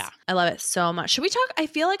us. Yeah. I love it so much. Should we talk? I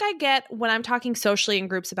feel like I get, when I'm talking socially in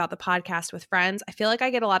groups about the podcast with friends, I feel like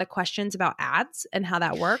I get a lot of questions about ads and how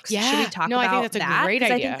that works. Yeah. Should we talk about I think that's a great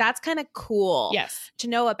idea. I think that's kind of cool to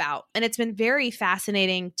know about. And it's been very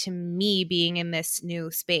fascinating to me being in this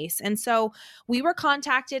new space. And so we were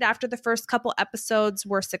contacted after the first couple episodes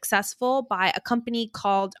were successful by a company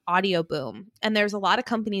called Audio Boom. And there's a lot of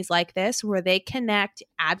companies like this where they connect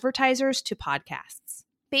advertisers to podcasts.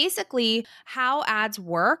 Basically, how ads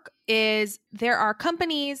work is there are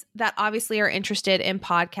companies that obviously are interested in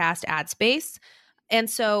podcast ad space. And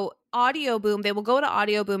so Audio Boom, they will go to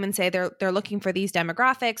Audio Boom and say they're looking for these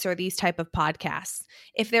demographics or these type of podcasts.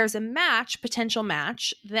 If there's a potential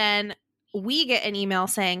match, then we get an email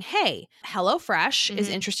saying, hey, HelloFresh is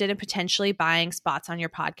interested in potentially buying spots on your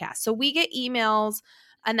podcast. So we get emails,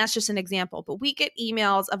 and that's just an example, but we get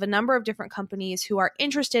emails of a number of different companies who are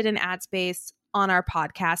interested in ad space on our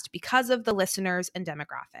podcast because of the listeners and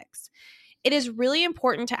demographics. It is really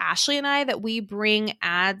important to Ashley and I that we bring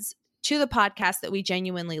ads to the podcast that we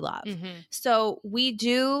genuinely love. So we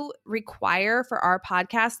do require for our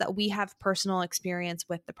podcast that we have personal experience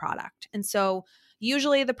with the product. And so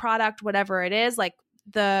usually the product, whatever it is, like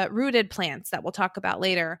the rooted plants that we'll talk about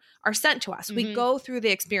later, are sent to us. We go through the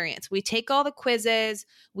experience. We take all the quizzes.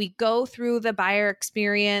 We go through the buyer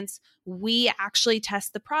experience. We actually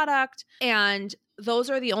test the product. And those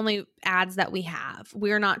are the only ads that we have.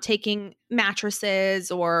 We're not taking mattresses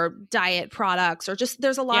or diet products or just,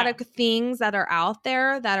 there's a lot of things that are out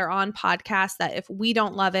there that are on podcasts that if we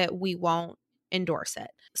don't love it, we won't endorse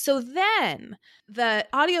it. So then the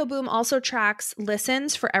Audio Boom also tracks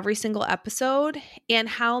listens for every single episode and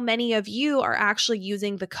how many of you are actually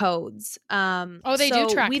using the codes. They do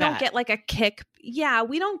track we that. don't get like a kick. Yeah,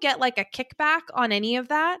 we don't get like a kickback on any of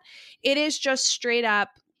that. It is just straight up,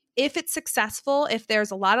 if it's successful, if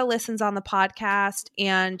there's a lot of listens on the podcast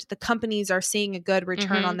and the companies are seeing a good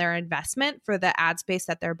return on their investment for the ad space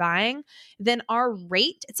that they're buying, then our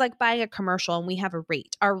rate, it's like buying a commercial and we have a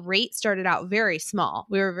rate. Our rate started out very small.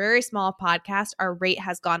 We were a very small podcast. Our rate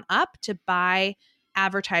has gone up to buy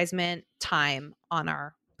advertisement time on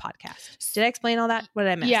our podcast. Did I explain all that? What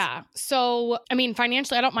did I miss? Yeah. So, I mean,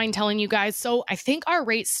 financially, I don't mind telling you guys. So I think our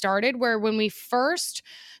rate started where when we first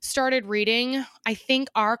started reading, I think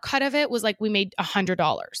our cut of it was like we made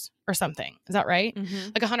 $100 or something. Is that right?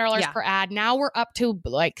 Like $100 per ad. Now we're up to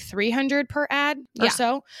like $300 per ad or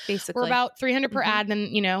so. Basically. We're about $300 per ad. Then,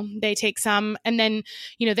 you know, they take some. And then,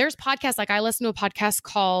 you know, there's podcasts, like I listen to a podcast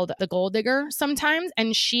called The Gold Digger sometimes.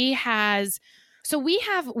 And she has, so we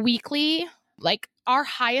have weekly, like our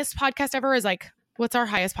highest podcast ever is like, what's our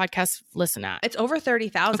highest podcast listen at? It's over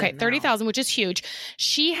 30,000. Okay, 30,000, which is huge.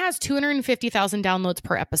 She has 250,000 downloads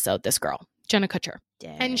per episode, this girl, Jenna Kutcher.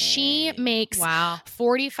 Dang. And she makes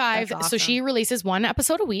 45. That's awesome. So she releases one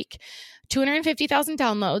episode a week, 250,000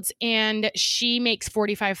 downloads, and she makes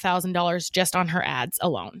 $45,000 just on her ads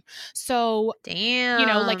alone. So, damn, you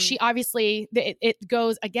know, like she obviously, it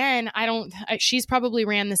goes again. She's probably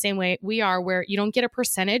ran the same way we are, where you don't get a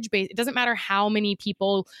percentage. It doesn't matter how many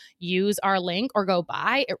people use our link or go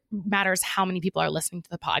by. It matters how many people are listening to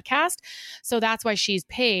the podcast. So that's why she's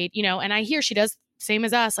paid, you know, and I hear she does same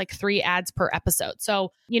as us, like 3 ads per episode.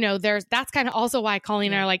 So, you know, that's kind of also why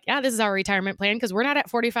Colleen and I are like, yeah, this is our retirement plan, because we're not at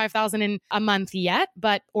 45,000 in a month yet,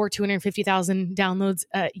 or 250,000 downloads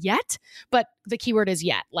yet. But the keyword is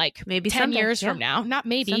yet, like maybe 10 years from now, not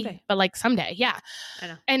maybe, but like someday. Yeah. I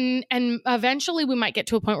know. And eventually we might get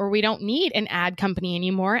to a point where we don't need an ad company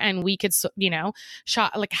anymore. And we could, you know,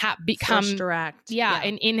 become source direct.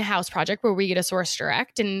 An in-house project where we get a source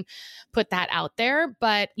direct and put that out there.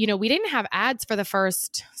 But, you know, we didn't have ads for the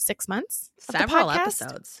first 6 months. Several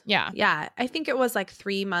episodes. Yeah. Yeah. I think it was like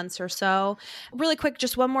 3 months or so. Really quick,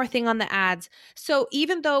 just one more thing on the ads. So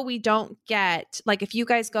even though we don't get, like if you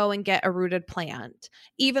guys go and get a rooted plant,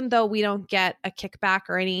 even though we don't get a kickback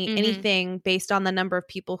or anything based on the number of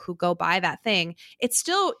people who go buy that thing, it's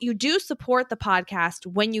still, you do support the podcast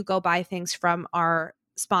when you go buy things from our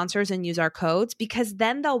sponsors and use our codes, because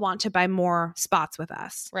then they'll want to buy more spots with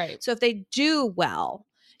us. Right. So if they do well,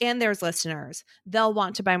 and there's listeners, they'll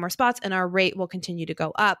want to buy more spots and our rate will continue to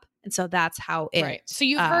go up. And so that's how it right. So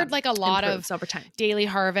you've heard like a lot of over time. Daily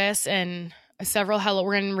Harvest and several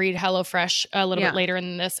we're going to read HelloFresh a little bit later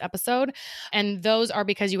in this episode. And those are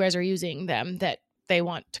because you guys are using them, that they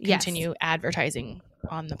want to continue advertising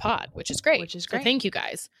on the pod, which is great. So thank you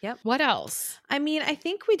guys. Yep. What else? I mean, I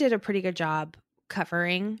think we did a pretty good job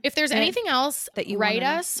covering. If there's anything else that you write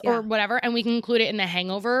us or whatever, and we can include it in the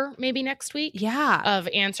hangover maybe next week. Yeah. Of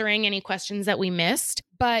answering any questions that we missed.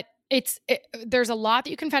 But there's a lot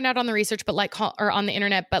that you can find out on the research, but or on the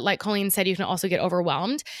internet. But like Colleen said, you can also get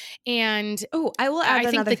overwhelmed. And I will add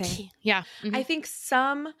another thing. I think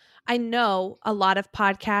I know a lot of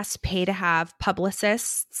podcasts pay to have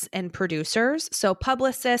publicists and producers. So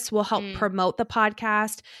publicists will help promote the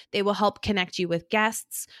podcast. They will help connect you with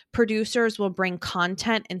guests. Producers will bring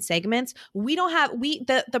content and segments. We don't have,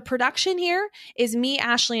 the production here is me,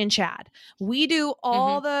 Ashley, and Chad. We do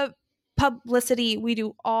all the publicity. We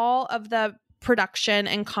do all of the production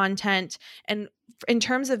and content. And in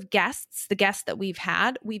terms of guests, the guests that we've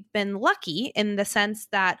had, we've been lucky in the sense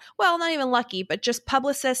that, well, not even lucky, but just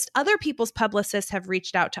other people's publicists have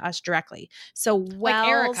reached out to us directly. So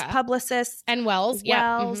Wells like publicists and Wells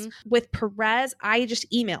with Perez, I just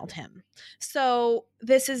emailed him. So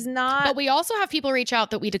this is not, but we also have people reach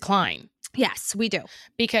out that we decline. Yes, we do.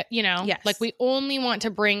 Because, you know, like we only want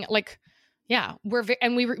to bring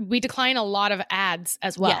we decline a lot of ads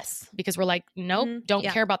as well. Yes. Because we're like, nope, don't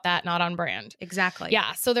care about that. Not on brand. Exactly.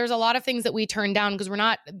 Yeah. So there's a lot of things that we turn down because we're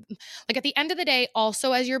not, like, at the end of the day,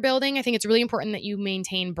 also as you're building, I think it's really important that you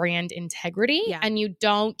maintain brand integrity and you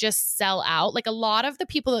don't just sell out. Like a lot of the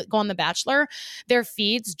people that go on The Bachelor, their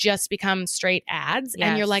feeds just become straight ads.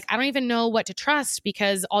 And you're like, I don't even know what to trust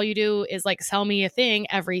because all you do is like sell me a thing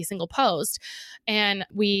every single post. And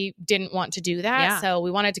we didn't want to do that. Yeah. So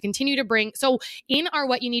we wanted to continue to bring, So in our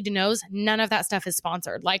What You Need to Knows, none of that stuff is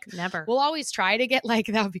sponsored. Like Never. we'll always try to get like,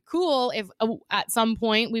 that would be cool if at some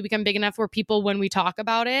point we become big enough where people, when we talk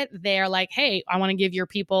about it, they're like, hey, I want to give your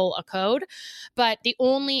people a code. But the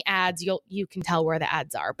only ads, you can tell where the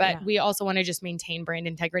ads are. But we also want to just maintain brand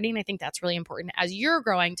integrity. And I think that's really important as you're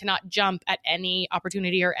growing to not jump at any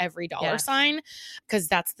opportunity or every dollar sign, because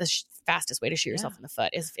that's the fastest way to shoot yourself in the foot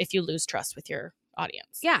is if you lose trust with your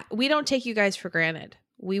audience. Yeah, we don't take you guys for granted.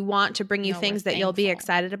 We want to bring you things that you'll be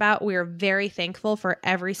excited about. We are very thankful for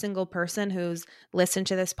every single person who's listened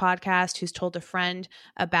to this podcast, who's told a friend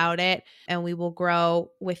about it. And we will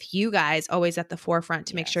grow with you guys always at the forefront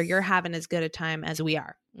to make sure you're having as good a time as we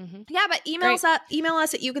are. Mm-hmm. Yeah, but email us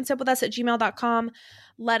at youcansipwithus@gmail.com.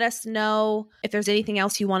 Let us know if there's anything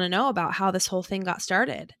else you want to know about how this whole thing got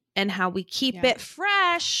started and how we keep it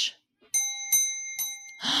fresh.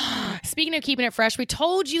 Speaking of keeping it fresh, we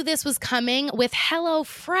told you this was coming with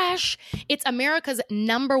HelloFresh. It's America's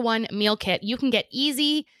 #1 meal kit. You can get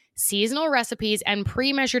easy, seasonal recipes and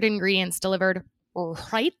pre-measured ingredients delivered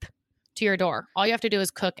right to your door. All you have to do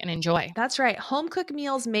is cook and enjoy. That's right. Home cooked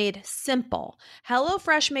meals made simple.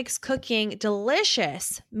 HelloFresh makes cooking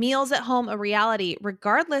delicious meals at home a reality,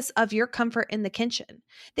 regardless of your comfort in the kitchen.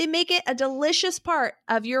 They make it a delicious part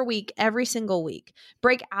of your week every single week.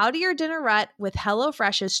 Break out of your dinner rut with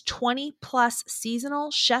HelloFresh's 20+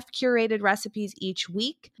 seasonal chef-curated recipes each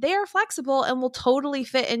week. They are flexible and will totally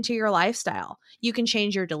fit into your lifestyle. You can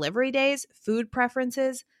change your delivery days, food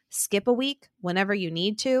preferences, skip a week whenever you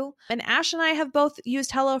need to. And Ash and I have both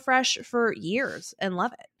used HelloFresh for years and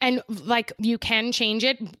love it. And like you can change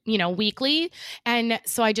it, weekly. And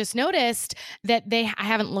so I just noticed that I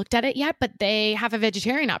haven't looked at it yet, but they have a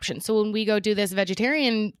vegetarian option. So when we go do this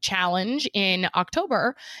vegetarian challenge in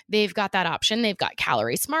October, they've got that option. They've got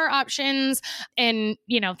Calorie Smart options. And,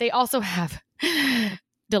 they also have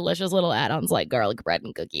delicious little add-ons like garlic bread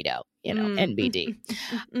and cookie dough, NBD.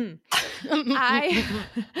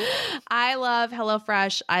 I love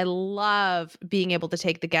HelloFresh. I love being able to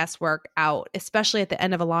take the guesswork out, especially at the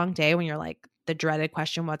end of a long day when you're like the dreaded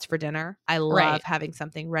question, what's for dinner? I love having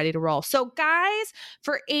something ready to roll. So guys,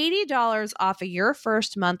 for $80 off of your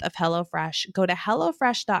first month of HelloFresh, go to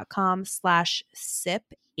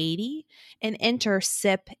HelloFresh.com/sip80 and enter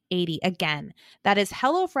SIP80. Again, that is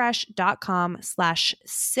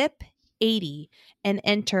HelloFresh.com/sip80 and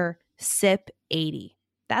enter SIP80.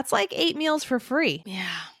 That's like 8 meals for free. Yeah,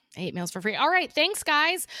 8 meals for free. All right, thanks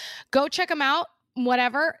guys. Go check them out.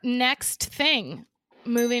 Whatever. Next thing.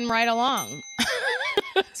 Moving right along.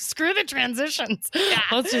 Screw the transitions. Yeah.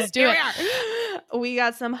 Let's just do it. We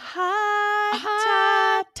got some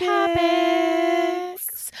hot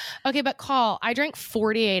topics. Okay, but call. I drank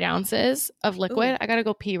 48 ounces of liquid. I got to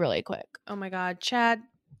go pee really quick. Oh my God. Chad,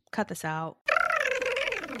 cut this out.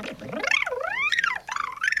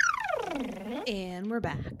 And we're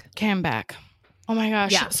back. Okay, I'm back. Oh my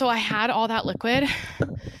gosh. Yeah. So I had all that liquid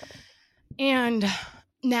and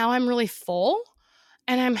now I'm really full.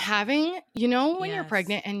 And I'm having, when you're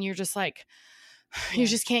pregnant and you're just like, you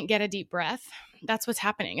just can't get a deep breath. That's what's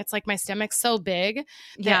happening. It's like my stomach's so big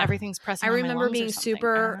that everything's pressing on my lungs. I remember being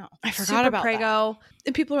I forgot about prego. That.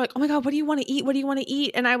 And people are like, oh my God, what do you want to eat? What do you want to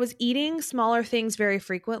eat? And I was eating smaller things very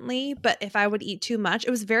frequently. But if I would eat too much, it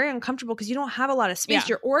was very uncomfortable because you don't have a lot of space. Yeah.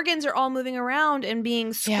 Your organs are all moving around and being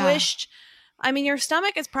squished. Yeah. I mean, your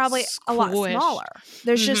stomach is probably a lot smaller.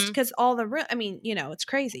 There's just because all the room. I mean, it's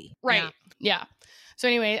crazy. Right. Yeah. So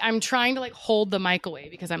anyway, I'm trying to hold the mic away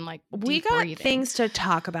because I'm like, we got breathing. Things to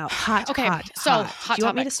talk about. Hot. Do you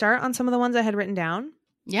want me to start on some of the ones I had written down?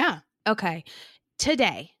 Yeah. Okay.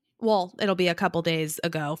 Today, well, it'll be a couple days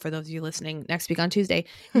ago for those of you listening next week on Tuesday.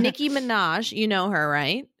 Nicki Minaj, you know her,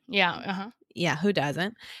 right? Yeah. Uh-huh. Yeah. Who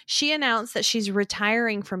doesn't? She announced that she's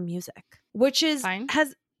retiring from music, which is fine.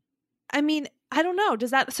 I don't know.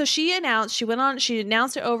 So she announced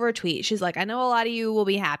it over a tweet. She's like, I know a lot of you will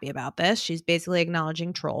be happy about this. She's basically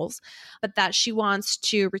acknowledging trolls, but that she wants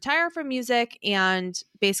to retire from music and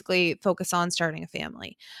basically focus on starting a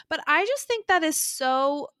family. But I just think that is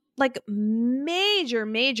so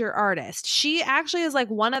major artist. She actually is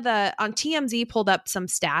one of the, on TMZ pulled up some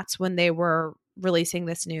stats when they were releasing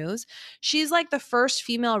this news. She's the first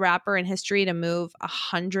female rapper in history to move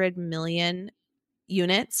 100 million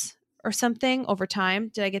units or something over time.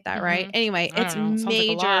 Did I get that right? Anyway, it's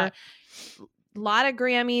major. Like a lot of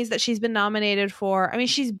Grammys that she's been nominated for. I mean,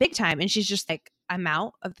 she's big time and she's just I'm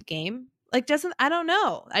out of the game. I don't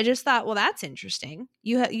know. I just thought, well, that's interesting.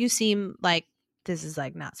 You seem like this is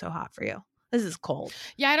not so hot for you. This is cold.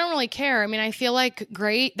 Yeah, I don't really care. I mean, I feel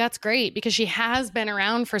great. That's great because she has been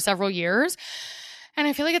around for several years. And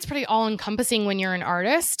I feel like it's pretty all encompassing when you're an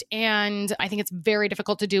artist. And I think it's very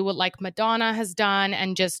difficult to do what like Madonna has done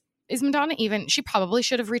and just is Madonna even? She probably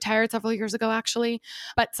should have retired several years ago, actually.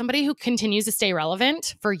 But somebody who continues to stay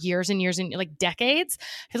relevant for years and years and like decades,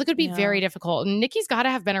 I feel like it would be very difficult. And Nicki's got to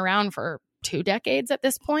have been around for 2 decades at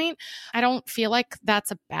this point. I don't feel like that's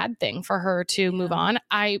a bad thing for her to move on.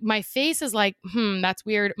 My face is like, that's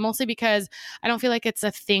weird, mostly because I don't feel like it's a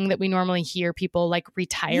thing that we normally hear people like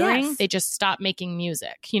retiring. Yes. They just stop making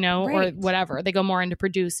music, you know, or whatever. They go more into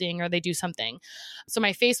producing or they do something. So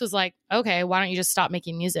my face was like, okay, why don't you just stop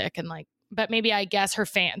making music? And like, but maybe I guess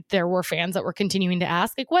there were fans that were continuing to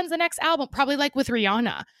ask, like, when's the next album? Probably like with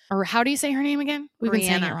Rihanna, or how do you say her name again? We've been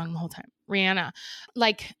saying it wrong the whole time. Rihanna.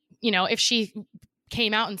 Like, you know, if she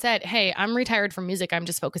came out and said, hey, I'm retired from music, I'm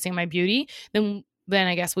just focusing on my beauty, then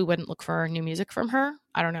I guess we wouldn't look for new music from her.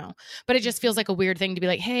 I don't know. But it just feels like a weird thing to be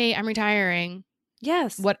like, hey, I'm retiring.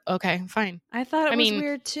 Yes. What? Okay, fine. I thought it was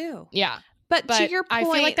weird too. Yeah. But to your point, I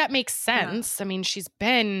feel like that makes sense. Yeah. I mean, she's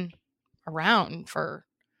been around for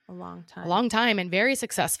a long time and very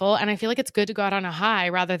successful. And I feel like it's good to go out on a high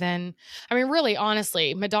rather than, I mean, really,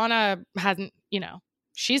 honestly, Madonna hasn't, you know,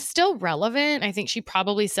 she's still relevant. I think she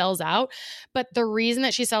probably sells out. But the reason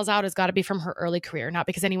that she sells out has got to be from her early career, not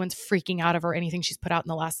because anyone's freaking out over anything she's put out in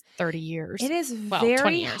the last 30 years. It is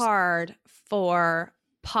very hard for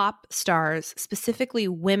pop stars, specifically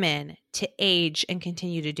women, to age and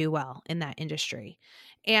continue to do well in that industry.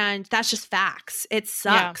 And that's just facts. It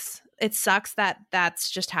sucks. Yeah. It sucks that that's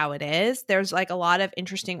just how it is. There's like a lot of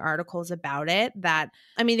interesting articles about it that,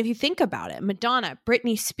 I mean, if you think about it, Madonna,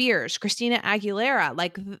 Britney Spears, Christina Aguilera,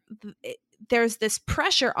 like there's this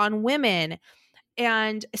pressure on women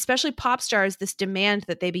and especially pop stars, this demand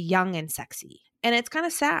that they be young and sexy. And it's kind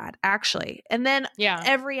of sad, actually. And then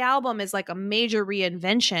every album is like a major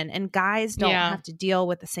reinvention and guys don't have to deal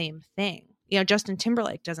with the same thing. You know, Justin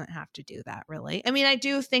Timberlake doesn't have to do that, really. I mean, I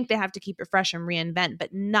do think they have to keep it fresh and reinvent,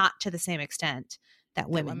 but not to the same extent that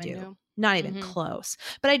women do. Not even close.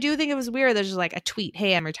 But I do think it was weird. There's just like a tweet,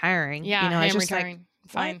 hey, I'm retiring. Yeah, you know, hey, it's I'm just retiring.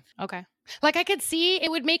 Like, fine. Okay. Like I could see it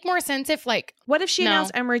would make more sense if like, what if she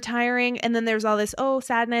announced I'm retiring and then there's all this,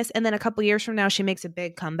 sadness. And then a couple years from now, she makes a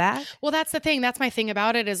big comeback. Well, that's the thing. That's my thing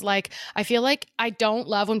about it is like, I feel like I don't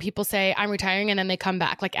love when people say I'm retiring and then they come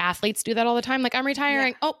back. Like athletes do that all the time. Like I'm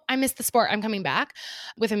retiring. Yeah. Oh, I missed the sport. I'm coming back.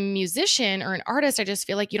 With a musician or an artist, I just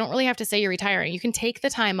feel like you don't really have to say you're retiring. You can take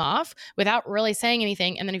the time off without really saying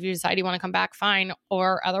anything. And then if you decide you want to come back, fine.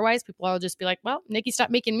 Or otherwise people will just be like, well, Nicki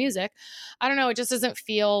stopped making music. I don't know. It just doesn't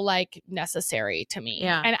feel like necessary to me.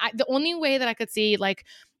 Yeah. And the only way that I could see like,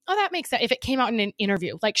 oh, that makes sense. If it came out in an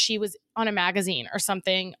interview, like she was on a magazine or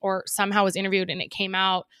something, or somehow was interviewed and it came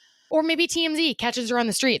out, or maybe TMZ catches her on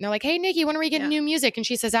the street and they're like, hey, Nicki, when are we getting new music? And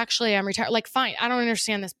she says, actually, I'm retired. Like, fine. I don't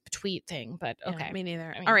understand this tweet thing, but okay. Yeah, me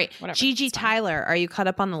neither. I mean, all right. Whatever. Gigi Tyler. Are you caught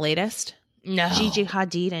up on the latest? No. Gigi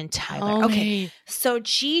Hadid and Tyler. Okay. So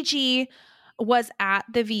Gigi was at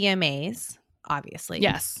the VMAs, obviously.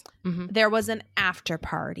 Yes. Mm-hmm. There was an after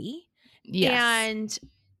party. Yes. And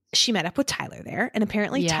she met up with Tyler there. And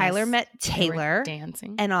apparently Tyler met Taylor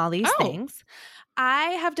dancing and all these things. I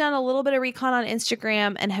have done a little bit of recon on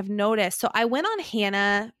Instagram and have noticed. So I went on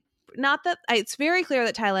Hannah. Not that it's very clear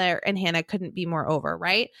that Tyler and Hannah couldn't be more over,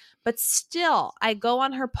 right? But still, I go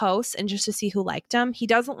on her posts and just to see who liked him. He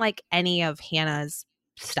doesn't like any of Hannah's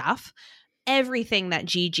stuff. Everything that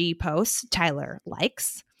Gigi posts, Tyler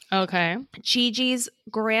likes. Okay. Gigi's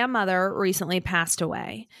grandmother recently passed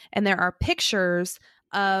away, and there are pictures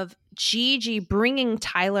of Gigi bringing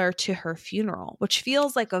Tyler to her funeral, which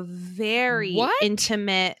feels like a very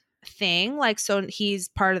intimate thing. Like, so he's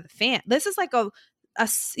part of the fan. This is like a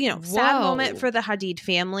sad moment for the Hadid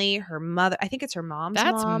family. Her mother, I think it's her mom's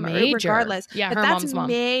mom. Major. Regardless. Yeah, but her that's mom's mom.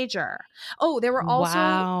 Major. Oh, there were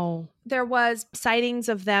also there was sightings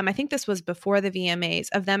of them. I think this was before the VMAs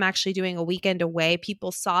of them actually doing a weekend away.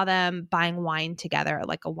 People saw them buying wine together at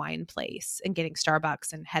like a wine place and getting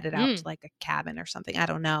Starbucks and headed out to like a cabin or something. I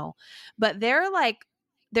don't know, but they're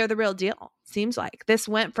the real deal. Seems like this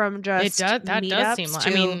went from just that does seem like, I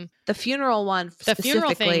mean, the funeral one, the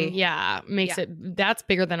funeral thing, makes it that's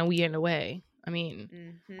bigger than a weekend away. I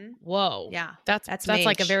mean, whoa, that's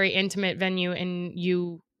like a very intimate venue, and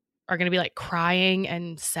you are going to be like crying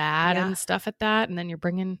and sad and stuff at that, and then you're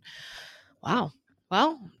bringing, wow,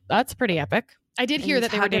 well, that's pretty epic. I did hear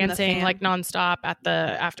that they were dancing like nonstop at the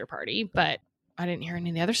after party, but I didn't hear any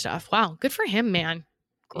of the other stuff. Wow, good for him, man.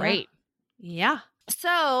 Great, yeah.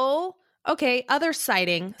 So, okay, other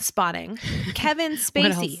spotting. Kevin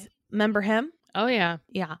Spacey. Remember him? Oh, yeah.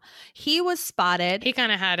 Yeah. He was spotted. He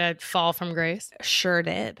kind of had a fall from grace. Sure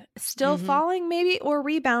did. Still falling maybe or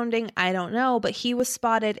rebounding. I don't know. But he was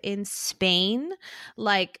spotted in Spain,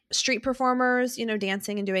 like street performers,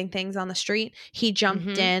 dancing and doing things on the street. He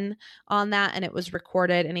jumped in on that and it was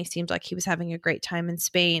recorded and he seemed like he was having a great time in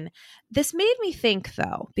Spain. This made me think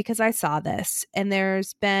though, because I saw this and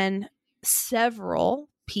there's been several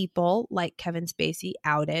people like Kevin Spacey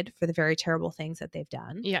outed for the very terrible things that they've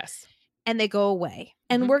done. Yes. And they go away.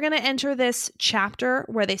 And we're going to enter this chapter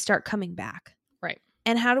where they start coming back. Right.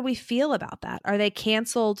 And how do we feel about that? Are they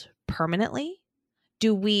canceled permanently?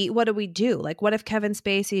 What do we do? Like, what if Kevin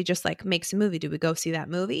Spacey just like makes a movie? Do we go see that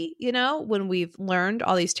movie, when we've learned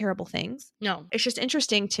all these terrible things? No. It's just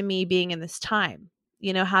interesting to me being in this time.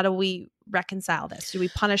 How do we reconcile this? Do we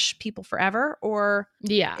punish people forever? Or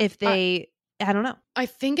if they, I don't know. I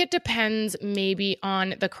think it depends maybe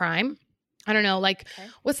on the crime. I don't know. Like,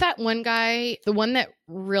 what's that one guy? The one that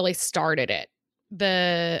really started it.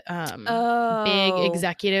 The big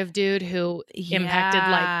executive dude who impacted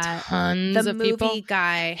like tons of people. The movie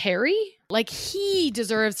guy. Harry? Like, he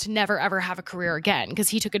deserves to never, ever have a career again because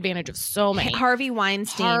he took advantage of so many. Harvey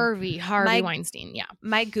Weinstein. Harvey Weinstein, yeah.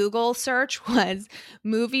 My Google search was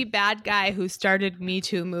movie bad guy who started Me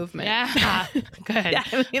Too movement. Yeah, good. Yeah,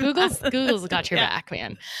 I mean, Google's got your back,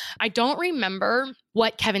 man. I don't remember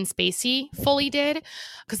what Kevin Spacey fully did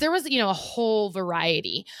because there was, a whole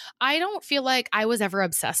variety. I don't feel like I was ever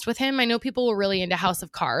obsessed with him. I know people were really into House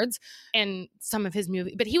of Cards and some of his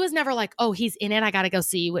movies, but he was never like, oh, he's in it, I got to go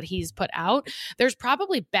see what he's put out. There's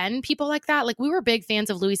probably been people like that. Like, we were big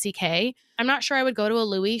fans of Louis C.K. I'm not sure I would go to a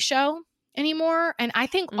Louis show anymore. And I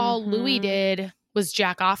think all Louis did was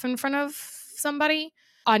jack off in front of somebody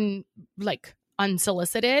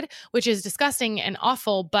unsolicited, which is disgusting and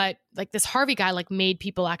awful. But like this Harvey guy, like made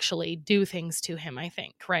people actually do things to him, I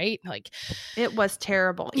think, right? Like it was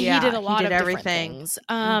terrible. He did a lot of everything. Things.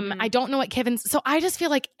 I don't know what so I just feel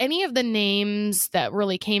like any of the names that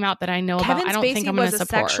really came out that I know Kevin about, I don't Spacey think I'm going to support.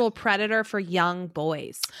 Kevin Spacey was a sexual predator for young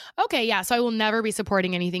boys. Okay. Yeah. So I will never be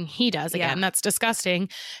supporting anything he does again. Yeah. That's disgusting.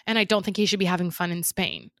 And I don't think he should be having fun in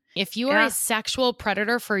Spain. If you are a sexual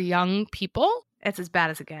predator for young people, it's as bad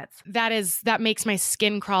as it gets. That makes my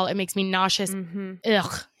skin crawl. It makes me nauseous.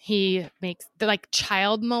 Ugh.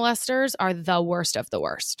 Child molesters are the worst of the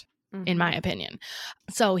worst, in my opinion.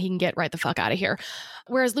 So he can get right the fuck out of here.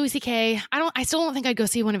 Whereas Louis C.K., I still don't think I'd go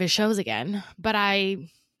see one of his shows again. But I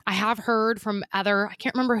have heard from I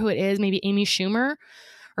can't remember who it is, maybe Amy Schumer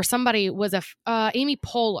or somebody was Amy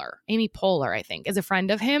Poehler. Amy Poehler, I think, is a friend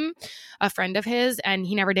of his, and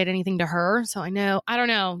he never did anything to her. So I don't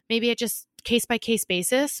know. Maybe it just case by case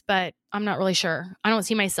basis, but I'm not really sure. I don't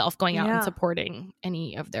see myself going out and supporting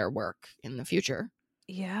any of their work in the future.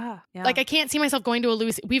 Yeah. Like I can't see myself going to a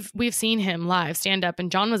Louis. We've seen him live stand up,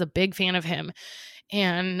 and John was a big fan of him,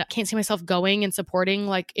 and I can't see myself going and supporting.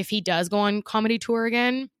 Like if he does go on comedy tour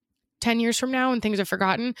again 10 years from now and things are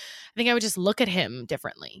forgotten, I think I would just look at him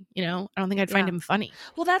differently. I don't think I'd find him funny.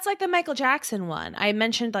 Well, that's like the Michael Jackson one. I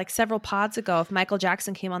mentioned like several pods ago, if Michael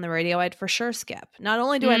Jackson came on the radio, I'd for sure skip. Not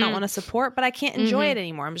only do I not want to support, but I can't enjoy it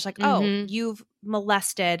anymore. I'm just like, oh, you've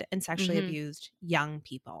molested and sexually abused young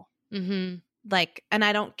people. Like, and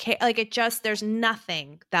I don't care. Like there's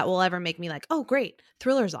nothing that will ever make me like, oh, great,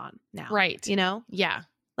 Thriller's on now. Right. Yeah.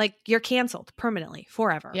 Like you're canceled permanently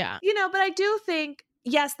forever. Yeah. But I do think,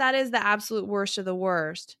 yes, that is the absolute worst of the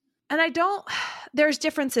worst. And there's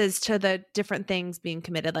differences to the different things being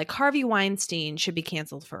committed. Like Harvey Weinstein should be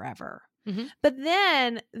canceled forever. But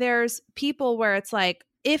then there's people where it's like,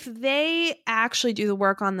 if they actually do the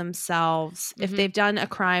work on themselves, if they've done a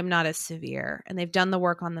crime not as severe and they've done the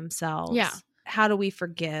work on themselves, how do we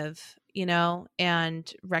forgive,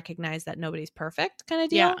 and recognize that nobody's perfect kind of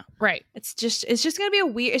deal? Yeah, right. It's just going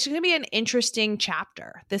to be it's going to be an interesting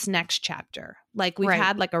chapter, this next chapter. Like we've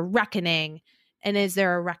had like a reckoning, and is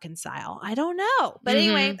there a reconcile? I don't know. But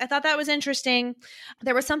anyway, I thought that was interesting.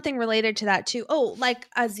 There was something related to that too. Oh, like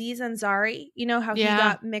Aziz Ansari, how he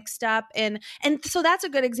got mixed up. And so that's a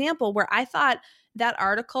good example where I thought that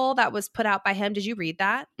article that was put out by him, did you read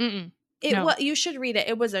that? You should read it.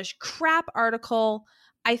 It was a crap article.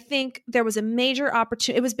 I think there was a major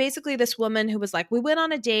opportunity. It was basically this woman who was like, we went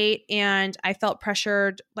on a date and I felt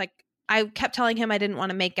pressured. Like I kept telling him I didn't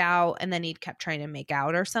want to make out, and then he kept trying to make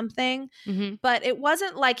out or something. But it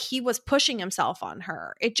wasn't like he was pushing himself on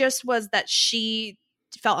her. It just was that she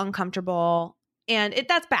felt uncomfortable, and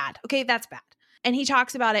that's bad. Okay, that's bad. And he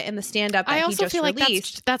talks about it in the stand-up that I also he just feel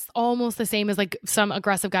released. Like that's almost the same as like some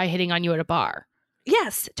aggressive guy hitting on you at a bar.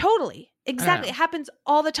 Yes, totally. Exactly. It happens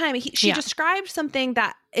all the time. She described something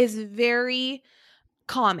that is very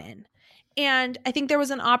common. And I think there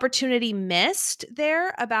was an opportunity missed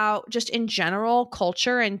there about just in general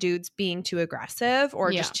culture and dudes being too aggressive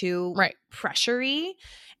or just too pressury.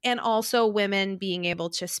 And also women being able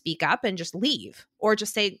to speak up and just leave or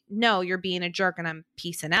just say, no, you're being a jerk and I'm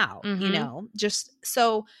peacing out, you know, just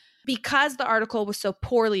so because the article was so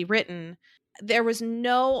poorly written, there was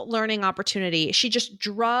no learning opportunity. She just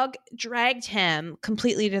dragged him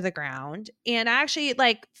completely to the ground. And I actually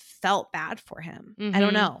felt bad for him. I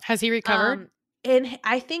don't know. Has he recovered? And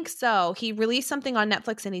I think so. He released something on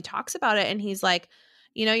Netflix and he talks about it. And he's like,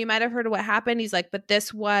 you know, you might have heard of what happened. He's like, but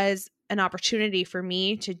this was an opportunity for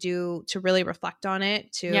me to really reflect on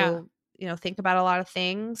it, to, you know, think about a lot of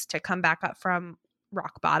things, to come back up from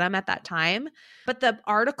rock bottom at that time. But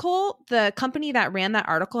the company that ran that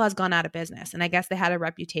article has gone out of business. And I guess they had a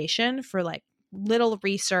reputation for little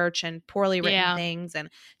research and poorly written things. And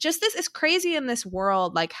just this is crazy in this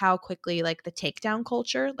world, how quickly the takedown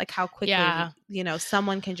culture, how quickly, you know,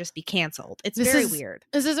 someone can just be canceled. It's very weird.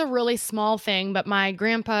 This is a really small thing, but my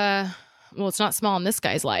grandpa, well, it's not small in this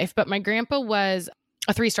guy's life, but my grandpa was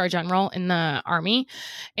a 3-star general in the Army.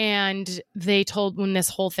 And they told, when this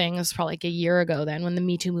whole thing was probably a year ago then, when the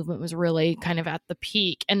Me Too movement was really kind of at the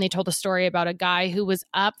peak, and they told a story about a guy who was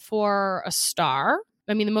up for a star.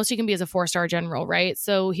 I mean, the most you can be is a 4-star general, right?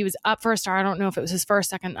 So he was up for a star. I don't know if it was his first,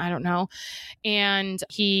 second, I don't know. And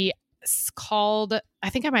he called, I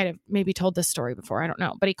think I might have maybe told this story before, I don't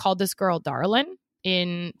know, but he called this girl Darlin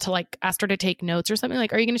in to ask her to take notes or something,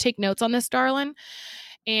 are you going to take notes on this, Darlin?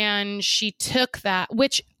 And she took that,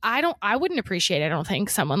 which I wouldn't appreciate. I don't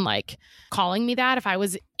think someone calling me that if I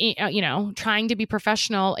was, you know, trying to be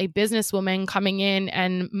professional, a businesswoman coming in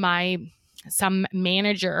and some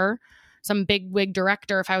manager, some big wig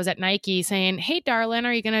director, if I was at Nike saying, hey, Darlin,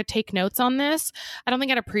 are you going to take notes on this? I don't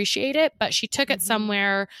think I'd appreciate it, but she took it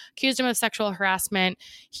somewhere, accused him of sexual harassment.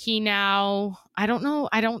 He now, I don't know,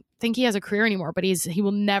 I don't think he has a career anymore, but he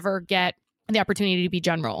will never get the opportunity to be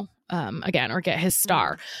general again or get his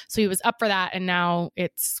star. So he was up for that, and now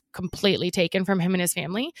it's completely taken from him and his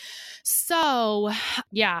family. So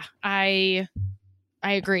yeah, I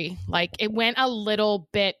agree. It went a little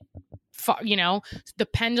bit far, you know, the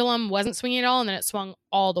pendulum wasn't swinging at all, and then it swung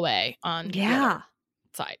all the way on the other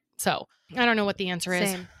side. So I don't know what the answer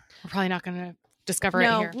is. We're probably not going to discover it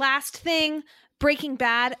here. Last thing, Breaking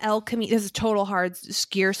Bad, El Camino. This is a total hard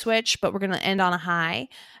gear switch, but we're going to end on a high.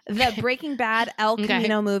 The Breaking Bad El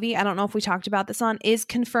Camino movie, I don't know if we talked about this is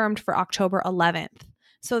confirmed for October 11th.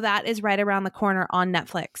 So that is right around the corner on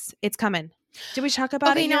Netflix. It's coming. Did we talk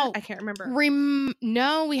about it? No, I can't remember.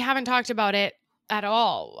 No, we haven't talked about it at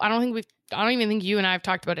all. I don't even think you and I have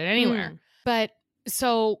talked about it anywhere. But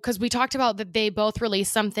so, because we talked about that they both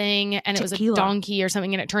released something and it was a donkey or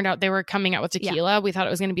something, and it turned out they were coming out with tequila. We thought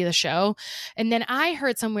it was going to be the show. And then I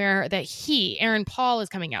heard somewhere that Aaron Paul is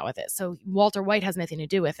coming out with it. So Walter White has nothing to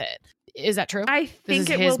do with it. Is that true? I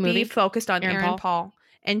think it will be focused on Aaron Paul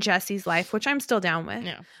and Jesse's life, which I'm still down with.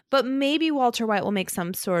 Yeah. But maybe Walter White will make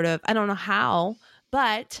some sort of, I don't know how,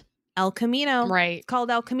 but El Camino. Right. It's called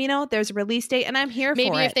El Camino. There's a release date, and I'm here for it.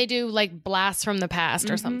 Maybe if they do Blasts from the Past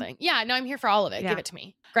or something. Yeah, no, I'm here for all of it. Give it to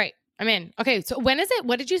me. Great. I'm in. Okay, so when is it?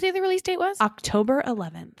 What did you say the release date was? October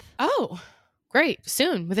 11th. Oh, great.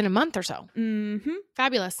 Soon, within a month or so. Mm-hmm.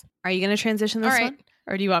 Fabulous. Are you going to transition this one?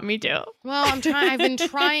 Or do you want me to? Well, I've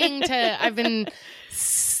been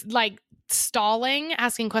stalling,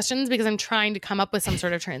 asking questions because I'm trying to come up with some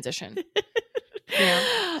sort of transition.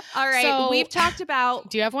 Yeah. All right. So, we've talked about.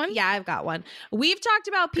 Do you have one? Yeah, I've got one. We've talked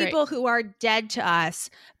about people who are dead to us,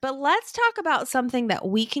 but let's talk about something that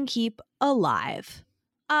we can keep alive.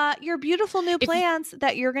 Your beautiful new plants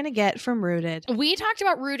that you're going to get from Rooted. We talked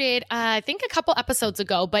about Rooted, I think a couple episodes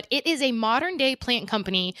ago, but it is a modern day plant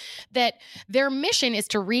company that their mission is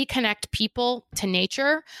to reconnect people to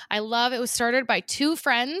nature. I love it was started by two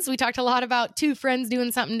friends. We talked a lot about two friends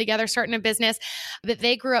doing something together, starting a business, that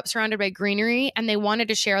they grew up surrounded by greenery and they wanted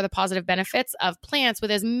to share the positive benefits of plants with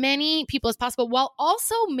as many people as possible while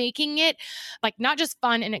also making it not just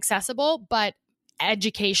fun and accessible, but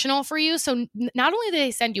educational for you. So not only do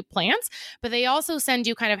they send you plants, but they also send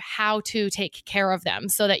you kind of how to take care of them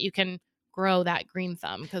so that you can grow that green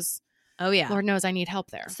thumb because Lord knows I need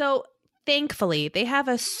help there. So thankfully, they have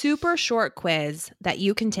a super short quiz that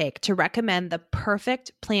you can take to recommend the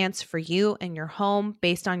perfect plants for you and your home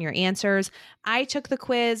based on your answers. I took the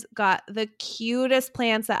quiz, got the cutest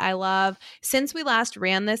plants that I love. Since we last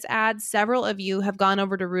ran this ad, several of you have gone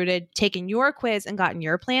over to Rooted, taken your quiz and gotten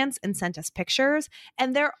your plants and sent us pictures.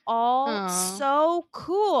 And they're all so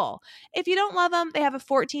cool. If you don't love them, they have a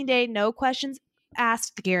 14-day no questions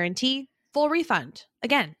asked guarantee. Full refund.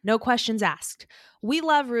 Again, no questions asked. We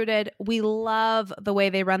love Rooted. We love the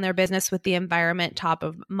way they run their business with the environment top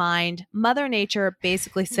of mind. Mother Nature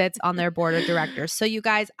basically sits on their board of directors. So you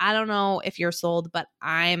guys, I don't know if you're sold, but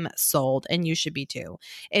I'm sold and you should be too.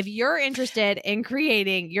 If you're interested in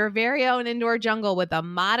creating your very own indoor jungle with a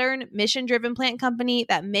modern mission-driven plant company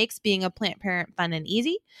that makes being a plant parent fun and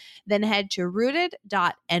easy, then head to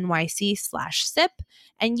rooted.nyc/sip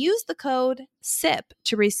and use the code SIP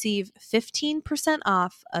to receive 15%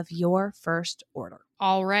 off of your first order.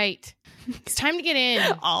 All right. It's time to get in.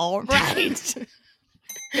 All right.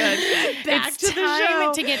 Good. Back It's to the time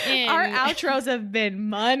show. to get in. Our outros have been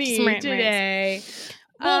money Smart today.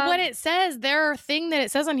 Well, what it says, their thing that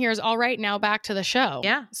it says on here is all right, now back to the show.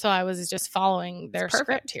 Yeah. So I was just following their It's perfect.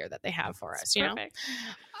 script here that they have for us, It's you know? perfect.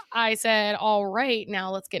 I said, all right,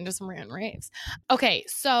 now let's get into some rant and raves. Okay,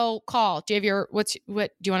 so Call, do you have your, what do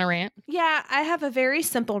you want to rant? Yeah, I have a very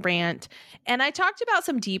simple rant. And I talked about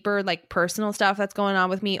some deeper, like personal stuff that's going on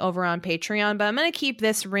with me over on Patreon, but I'm going to keep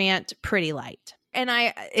this rant pretty light. And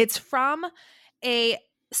it's from a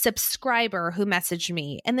subscriber who messaged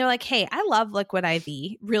me and they're like, hey, I love Liquid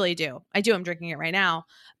IV. Really do. I do. I'm drinking it right now.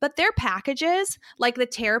 But their packages, like the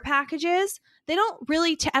tear packages, they don't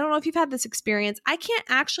really, I don't know if you've had this experience. I can't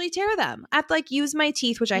actually tear them. I have to like use my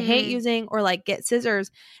teeth, which I hate using, or like get scissors.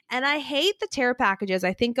 And I hate the tear packages.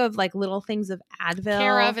 I think of like little things of Advil.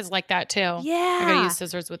 Care of is like that too. Yeah. I gotta use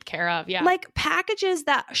scissors with Care of. Yeah. Like packages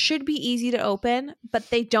that should be easy to open, but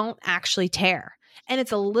they don't actually tear. And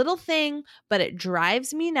it's a little thing, but it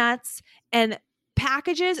drives me nuts. And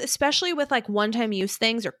packages, especially with like one-time use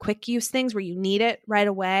things or quick use things where you need it right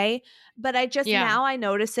away. But I just now I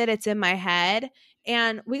notice it's in my head,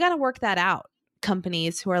 and we got to work that out.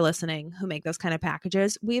 Companies who are listening who make those kind of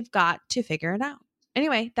packages, we've got to figure it out.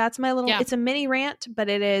 Anyway, that's my little, it's a mini rant, but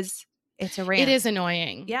it's a rant. It is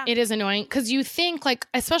annoying. Yeah. It is annoying because you think like,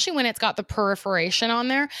 especially when it's got the perforation on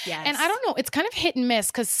there. Yes. And I don't know, it's kind of hit and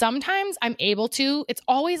miss because sometimes I'm able to, it's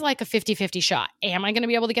always like a 50-50 shot. Am I going to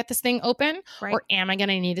be able to get this thing open or am I going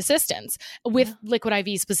to need assistance with Liquid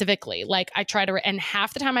IV specifically? Like I try to, and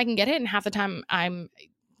half the time I can get it and half the time I'm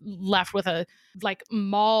left with a like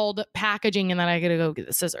mauled packaging and then I gotta go get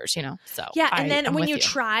the scissors, you know? So yeah. And then when you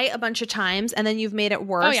try a bunch of times and then you've made it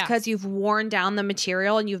worse because you've worn down the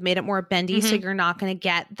material and you've made it more bendy. So you're not going to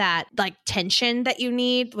get that like tension that you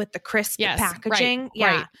need with the crisp packaging.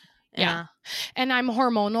 Right, right. Yeah. And I'm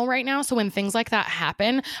hormonal right now. So when things like that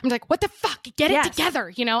happen, I'm like, what the fuck? Get it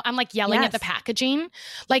together. You know, I'm like yelling at the packaging.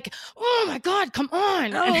 Like, oh my God, come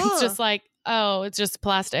on. And it's just like, oh, it's just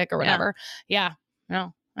plastic or whatever. Yeah.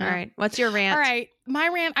 No. All right. What's your rant? All right. My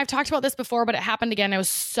rant, I've talked about this before, but it happened again. I was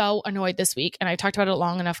so annoyed this week and I talked about it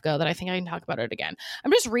long enough ago that I think I can talk about it again.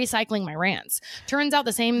 I'm just recycling my rants. Turns out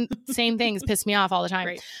the same things piss me off all the time.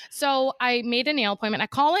 Great. So I made a nail appointment. I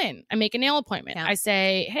call in, I make a nail appointment. Yeah. I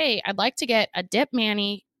say, hey, I'd like to get a dip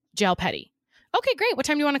mani gel pedi. Okay, great. What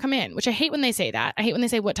time do you want to come in? Which I hate when they say that. I hate when they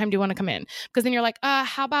say, what time do you want to come in? Because then you're like,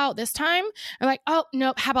 how about this time? I'm like, oh,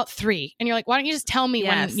 no, how about 3? And you're like, why don't you just tell me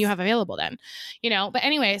when you have available then? You know, but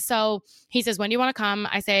anyway, so he says, when do you want to come?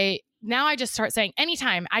 I say, now I just start saying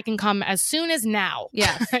anytime I can come as soon as now.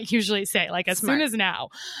 Yeah. I usually say like as soon as now.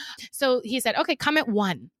 So he said, okay, come at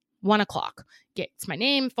 1 o'clock. It's my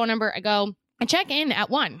name, phone number. I go. I check in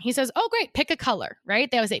at 1. He says, oh, great. Pick a color,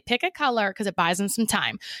 right? They always say, pick a color because it buys them some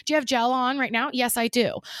time. Do you have gel on right now? Yes, I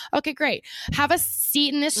do. Okay, great. Have a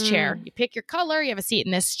seat in this chair. You pick your color. You have a seat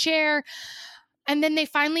in this chair. And then they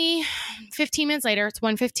finally, 15 minutes later, it's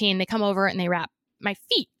 1:15. They come over and they wrap my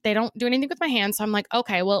feet. They don't do anything with my hands. So I'm like,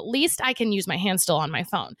 okay, well, at least I can use my hand still on my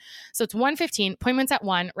phone. So it's 1:15. Appointment's at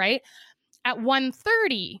 1, right? At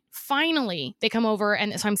 1:30, finally, they come over.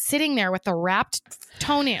 And so I'm sitting there with the wrapped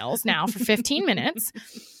toenails now for 15 minutes.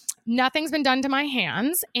 Nothing's been done to my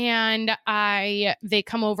hands. And they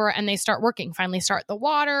come over and they start working, finally start the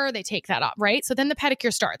water. They take that off, right? So then the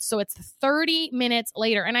pedicure starts. So it's 30 minutes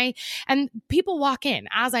later. And people walk in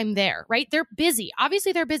as I'm there, right? They're busy.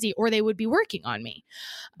 Obviously they're busy or they would be working on me.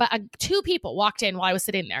 But 2 people walked in while I was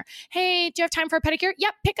sitting there. Hey, do you have time for a pedicure?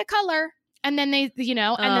 Yep, pick a color. And then they, you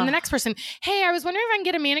know, and then the next person, hey, I was wondering if I can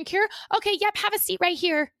get a manicure. Okay, yep, have a seat right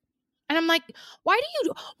here. And I'm like,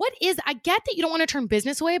 I get that you don't want to turn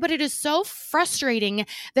business away, but it is so frustrating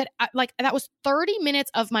that that was 30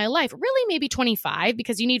 minutes of my life, really maybe 25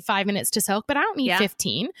 because you need 5 minutes to soak, but I don't need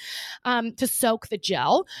 15 to soak the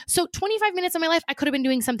gel. So 25 minutes of my life, I could have been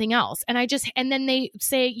doing something else. And then they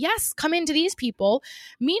say, yes, come into these people.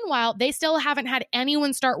 Meanwhile, they still haven't had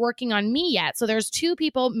anyone start working on me yet. So there's 2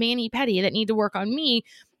 people, mani-pedi, that need to work on me.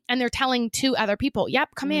 And they're telling 2 other people, yep,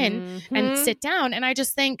 come in and sit down. And I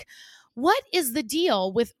just think, what is the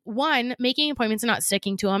deal with one, making appointments and not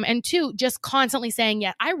sticking to them, and two, just constantly saying,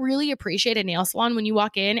 yeah, I really appreciate a nail salon when you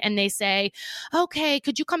walk in and they say, okay,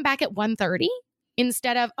 could you come back at 1:30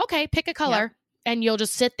 instead of, okay, pick a color. Yep. And you'll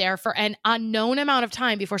just sit there for an unknown amount of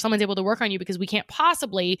time before someone's able to work on you because we can't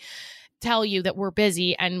possibly tell you that we're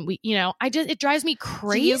busy. And we, it drives me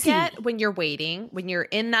crazy. Do you get when you're waiting, when you're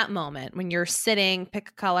in that moment, when you're sitting, pick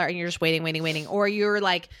a color and you're just waiting, or you're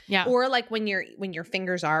like, or like when your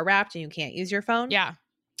fingers are wrapped and you can't use your phone. Yeah.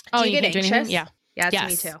 Do you get anxious? Yeah. Yeah. Yes.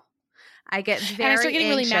 Me too. I get very and I start getting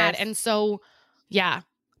anxious. really mad. And so, yeah.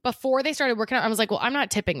 Before they started working out, I was like, well, I'm not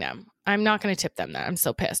tipping them. I'm not going to tip them that. I'm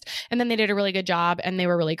so pissed. And then they did a really good job and they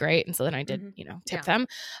were really great. And so then I did, tip them.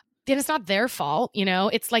 Then it's not their fault.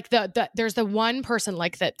 It's like there's the one person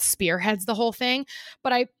like that spearheads the whole thing.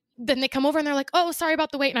 But then they come over and they're like, oh, sorry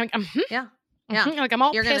about the wait. And I'm like, yeah. Like I'm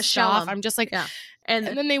all You're pissed off. I'm just like, and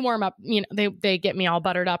then they warm up, they get me all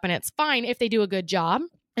buttered up and it's fine if they do a good job.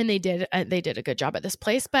 And they did a good job at this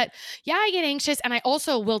place, but yeah, I get anxious, and I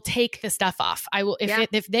also will take the stuff off. I will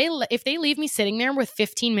if they leave me sitting there with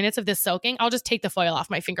 15 minutes of this soaking, I'll just take the foil off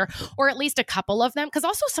my finger, or at least a couple of them, because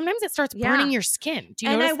also sometimes it starts burning your skin. Do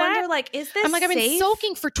you notice that? And I wonder, like, is this? I'm like, I've been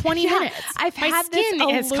soaking for 20 minutes. I've had skin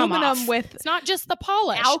this aluminum with it's not just the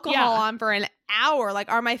polish, alcohol on for an hour. Like,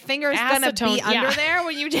 are my fingers gonna be under there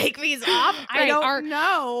when you take these off? I don't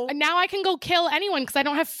know. Now I can go kill anyone because I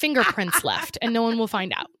don't have fingerprints left, and no one will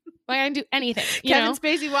find out. Like, I can do anything. Kevin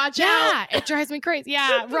Spacey, watch out. Yeah, it drives me crazy.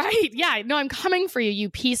 Yeah, right. Yeah, no, I'm coming for you, you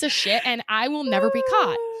piece of shit, and I will never be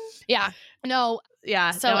caught. Yeah. No.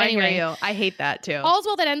 Yeah. So anyway, I hear you. I hate that too. All's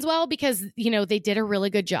well that ends well, because, they did a really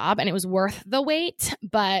good job and it was worth the wait.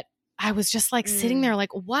 But I was just like sitting there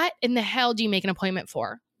like, what in the hell do you make an appointment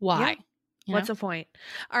for? Why? Yeah. What's the point?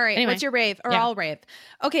 All right. Anyway, what's your rave? Or I'll rave.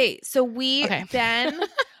 Okay. So then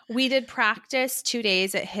we did practice 2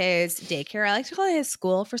 days at his daycare. I like to call it his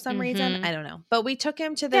school for some reason. I don't know. But we took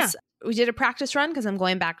him to this. Yeah. We did a practice run because I'm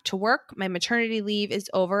going back to work. My maternity leave is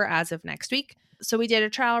over as of next week. So we did a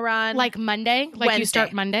trial run. Like Monday? Like Wednesday. You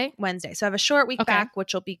start Monday? Wednesday. So I have a short week back,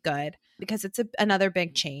 which will be good because it's another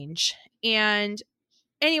big change. And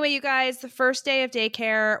anyway, you guys, the first day of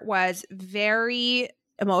daycare was very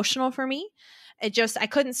emotional for me. I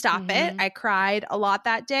couldn't stop it. I cried a lot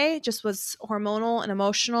that day. It just was hormonal and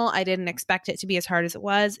emotional. I didn't expect it to be as hard as it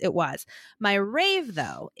was. It was. My rave,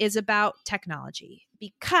 though, is about technology,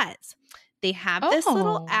 because they have this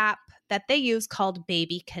little app that they use called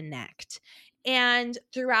Baby Connect. And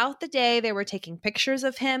throughout the day, they were taking pictures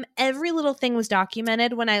of him. Every little thing was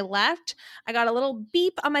documented. When I left, I got a little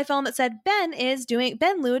beep on my phone that said, Ben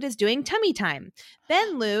Lude is doing tummy time.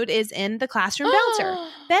 Ben Lude is in the classroom bouncer.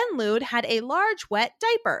 Ben Lude had a large wet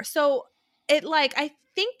diaper. So I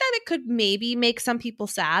think that it could maybe make some people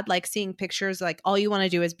sad, like seeing pictures, like all you want to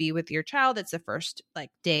do is be with your child. It's the first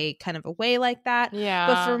day kind of away like that. Yeah.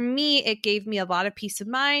 But for me, it gave me a lot of peace of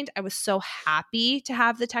mind. I was so happy to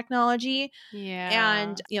have the technology. Yeah.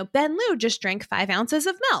 And, Ben Lude just drank 5 ounces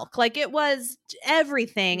of milk. Like, it was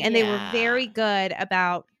everything. And they were very good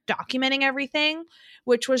about documenting everything,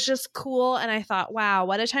 which was just cool. And I thought, wow,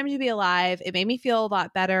 what a time to be alive. It made me feel a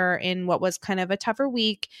lot better in what was kind of a tougher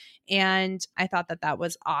week. And I thought that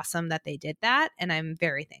was awesome that they did that. And I'm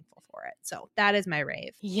very thankful for it. So that is my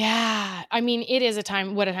rave. Yeah. I mean, it is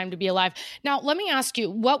what a time to be alive. Now, let me ask you,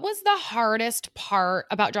 what was the hardest part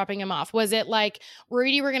about dropping him off? Was it like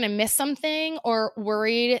worried you were going to miss something, or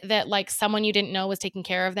worried that someone you didn't know was taking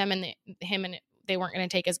care of them and they weren't going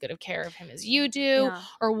to take as good of care of him as you do? Yeah.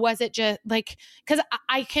 Or was it just because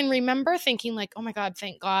I can remember thinking oh my God,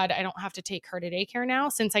 thank God I don't have to take her to daycare now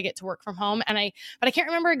since I get to work from home. But I can't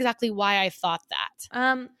remember exactly why I thought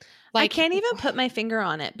that. I can't even put my finger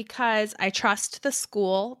on it, because I trust the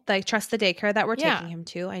school. I trust the daycare that we're taking him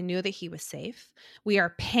to. I knew that he was safe. We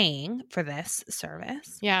are paying for this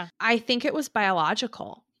service. Yeah. I think it was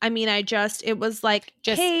biological. I mean, it was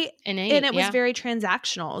hey, innate, and it was very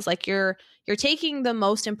transactional. It was like, you're taking the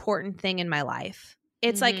most important thing in my life.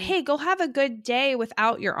 It's like, hey, go have a good day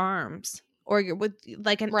without your arms, or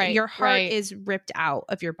your heart is ripped out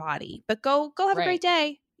of your body, but go have a great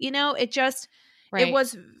day. It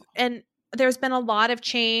was, and there's been a lot of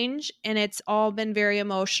change, and it's all been very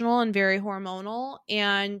emotional and very hormonal.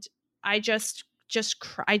 And I just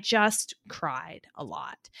cried a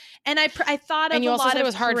lot. And I thought of a lot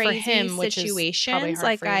of crazy situations.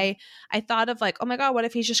 I thought of oh my God, what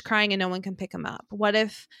if he's just crying and no one can pick him up? What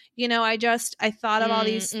if, I thought of all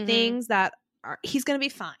these things that he's going to be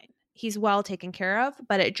fine. he's well taken care of,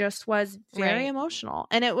 but it just was very emotional.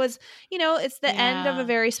 And it was, it's the end of a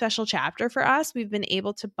very special chapter for us. We've been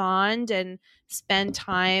able to bond and spend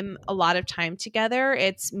a lot of time together.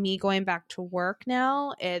 It's me going back to work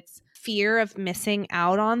now. It's fear of missing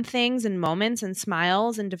out on things and moments and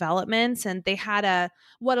smiles and developments. And they had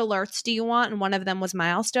what alerts do you want? And one of them was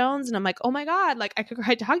milestones. And I'm like, oh my God, like I could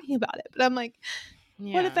cry talking about it. But I'm like,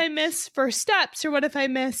 what if I miss first steps, or what if I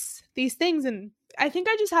miss these things? And I think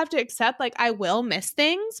I just have to accept, like, I will miss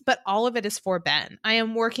things, but all of it is for Ben. I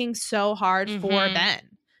am working so hard for Ben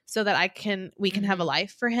so that we can have a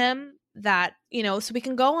life for him, that, so we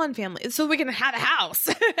can go on family, so we can have a house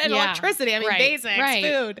and electricity. I mean, basics,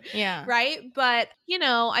 food. Yeah. Right. But,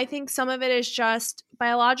 I think some of it is just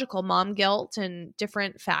biological mom guilt and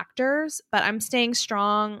different factors, but I'm staying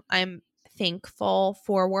strong. I'm thankful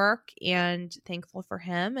for work and thankful for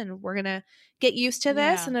him. And we're going to get used to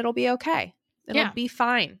this and it'll be okay. It'll be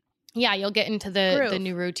fine. Yeah. You'll get into the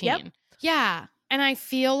new routine. Yep. Yeah. And I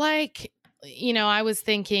feel like, I was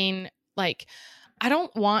thinking, like, I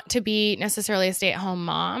don't want to be necessarily a stay-at-home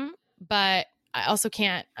mom, but I also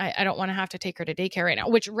can't, I don't want to have to take her to daycare right now,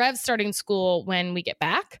 which Rev's starting school when we get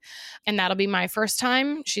back. And that'll be my first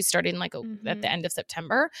time. She's starting at the end of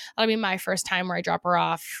September. That'll be my first time where I drop her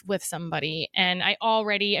off with somebody. And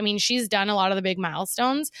she's done a lot of the big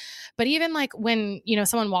milestones, but even like when,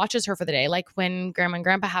 someone watches her for the day, like when grandma and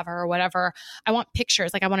grandpa have her or whatever, I want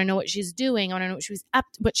pictures. Like I want to know what she's doing. I want to know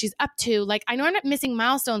what she's up to. Like I know I'm not missing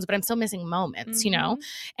milestones, but I'm still missing moments,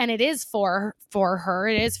 and it is for her.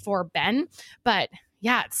 It is for Ben. But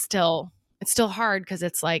yeah, it's still hard because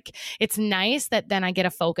it's like, it's nice that then I get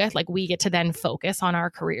a focus, like we get to then focus on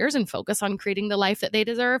our careers and focus on creating the life that they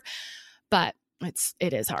deserve. But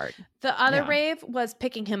it is hard. The other rave was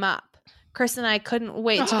picking him up. Chris and I couldn't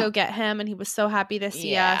wait to go get him, and he was so happy to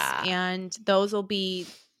see us. And those will be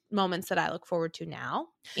moments that I look forward to now.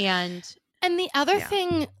 And the other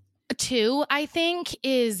thing too, I think,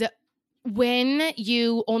 is when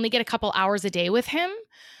you only get a couple hours a day with him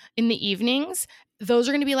in the evenings, those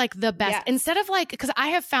are going to be like the best. Yes. Instead of like, because I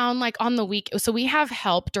have found like on the week, so we have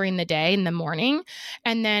help during the day in the morning,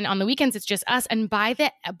 and then on the weekends it's just us. And by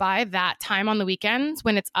that time on the weekends,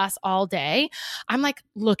 when it's us all day, I'm like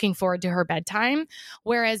looking forward to her bedtime.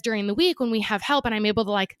 Whereas during the week when we have help and I'm able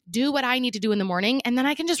to like do what I need to do in the morning, and then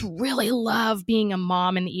I can just really love being a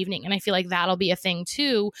mom in the evening. And I feel like that'll be a thing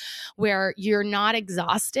too, where you're not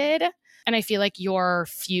exhausted. And I feel like your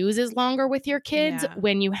fuse is longer with your kids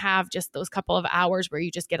when you have just those couple of hours where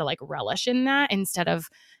you just get to like relish in that instead of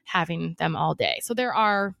having them all day. So there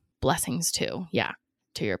are blessings too. Yeah.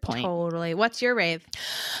 To your point. Totally. What's your rave?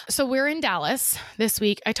 So we're in Dallas this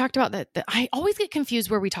week. I talked about that. I always get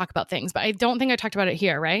confused where we talk about things, but I don't think I talked about it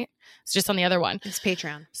here, right? It's just on the other one. It's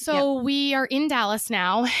Patreon. So we are in Dallas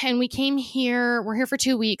now, and we came here. We're here for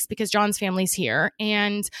 2 weeks because John's family's here.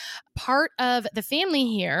 And part of the family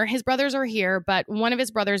here, his brothers are here, but one of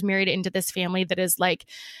his brothers married into this family that is like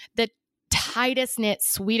the tightest knit,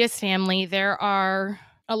 sweetest family. There are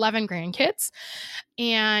 11 grandkids,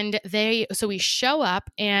 and so we show up,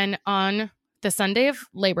 and on the Sunday of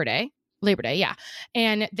Labor Day, yeah.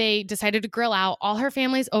 And they decided to grill out. All her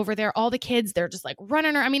family's over there. All the kids, they're just like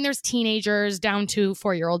running her. I mean, there's teenagers down to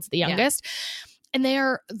 4-year-olds, the youngest. And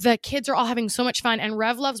the kids are all having so much fun, and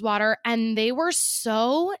Rev loves water. And they were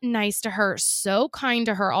so nice to her, so kind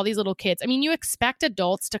to her, all these little kids. I mean, you expect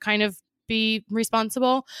adults to kind of be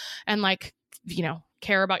responsible and like,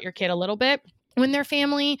 care about your kid a little bit when they're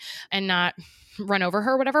family and not run over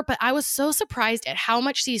her or whatever. But I was so surprised at how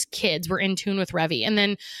much these kids were in tune with Revy. And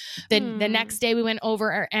then the next day we went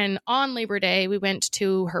over, and on Labor Day, we went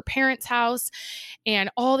to her parents' house, and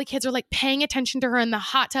all the kids are like paying attention to her in the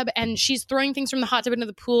hot tub, and she's throwing things from the hot tub into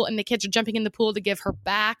the pool, and the kids are jumping in the pool to give her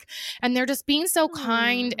back. And they're just being so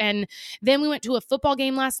kind. And then we went to a football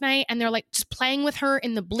game last night, and they're like just playing with her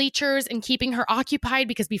in the bleachers and keeping her occupied,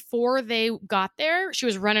 because before they got there, she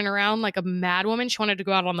was running around like a mad woman. She wanted to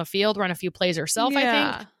go out on the field, run a few plays herself, I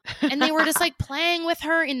think. And they were just like playing with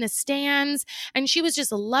her in the stands, and she was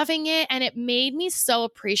just loving it. And it made me so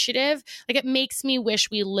appreciative. Like, it makes me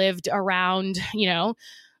wish we lived around,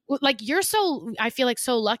 like I feel like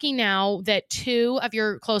so lucky now that 2 of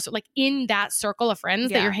your close, like in that circle of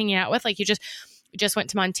friends that you're hanging out with, like you just went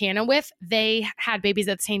to Montana with, they had babies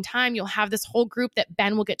at the same time. You'll have this whole group that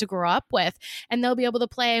Ben will get to grow up with, and they'll be able to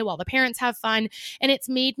play while the parents have fun. And it's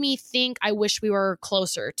made me think I wish we were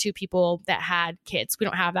closer to people that had kids. We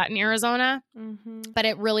don't have that in Arizona, but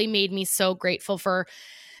it really made me so grateful for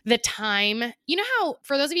the time. You know how,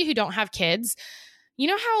 for those of you who don't have kids, you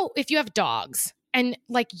know how if you have dogs and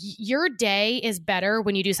like your day is better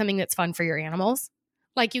when you do something that's fun for your animals.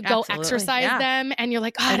 Like you go Absolutely, exercise yeah. them and you're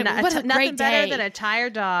like, oh, And what a nothing great better day. than a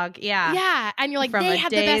tired dog. Yeah. Yeah. And you're like, From they a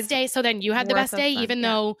had the best day's day. So then you had the worth best of day, fun, even yeah.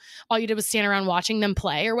 though all you did was stand around watching them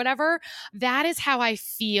play or whatever. That is how I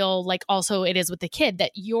feel like also it is with the kid,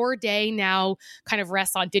 that your day now kind of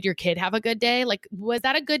rests on, did your kid have a good day? Like, was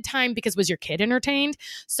that a good time because was your kid entertained?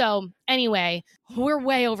 So anyway, we're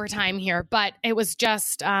way over time here, but it was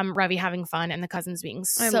just Ravi having fun and the cousins being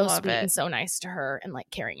so love sweet it. and so nice to her and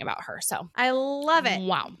like caring about her. So I love it.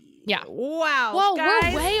 wow. Yeah. Wow. Whoa,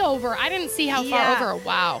 guys. we're way over. I didn't see how far over.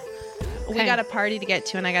 Wow. We Okay. got a party to get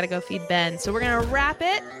to, and I got to go feed Ben. So we're going to wrap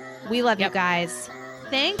it. We love you guys.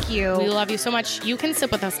 Thank you. We love you so much. You can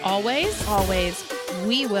sip with us always. Always.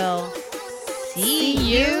 We will see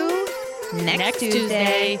you next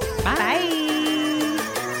Tuesday. Bye.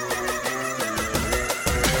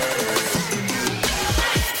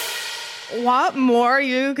 Want more?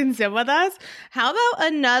 You can sit with us. How about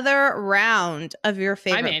another round of your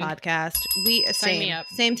favorite in. podcast? Sign me up.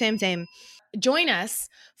 Same. Join us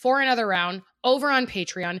for another round over on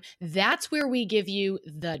Patreon. That's where we give you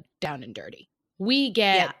the down and dirty. We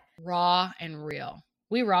get raw and real.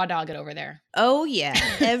 We raw dog it over there. Oh, yeah.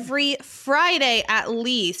 Every Friday, at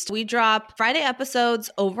least, we drop Friday episodes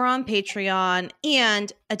over on Patreon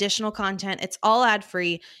and additional content. It's all ad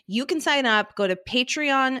free. You can sign up. Go to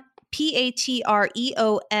Patreon,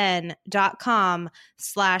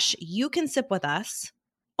 patreon.com/you can sip with us,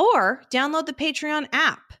 or download the Patreon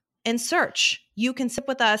app and search You Can Sip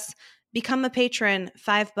With Us. Become a patron.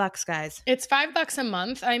 $5, guys. It's $5 a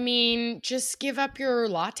month. I mean, just give up your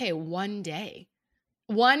latte one day.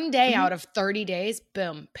 One day out of 30 days,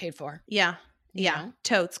 boom, paid for. Yeah. You know?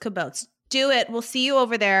 Totes, kabotes. Do it. We'll see you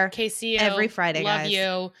over there KCO. every Friday, Love guys.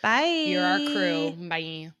 you. Bye. You're our crew.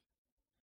 Bye.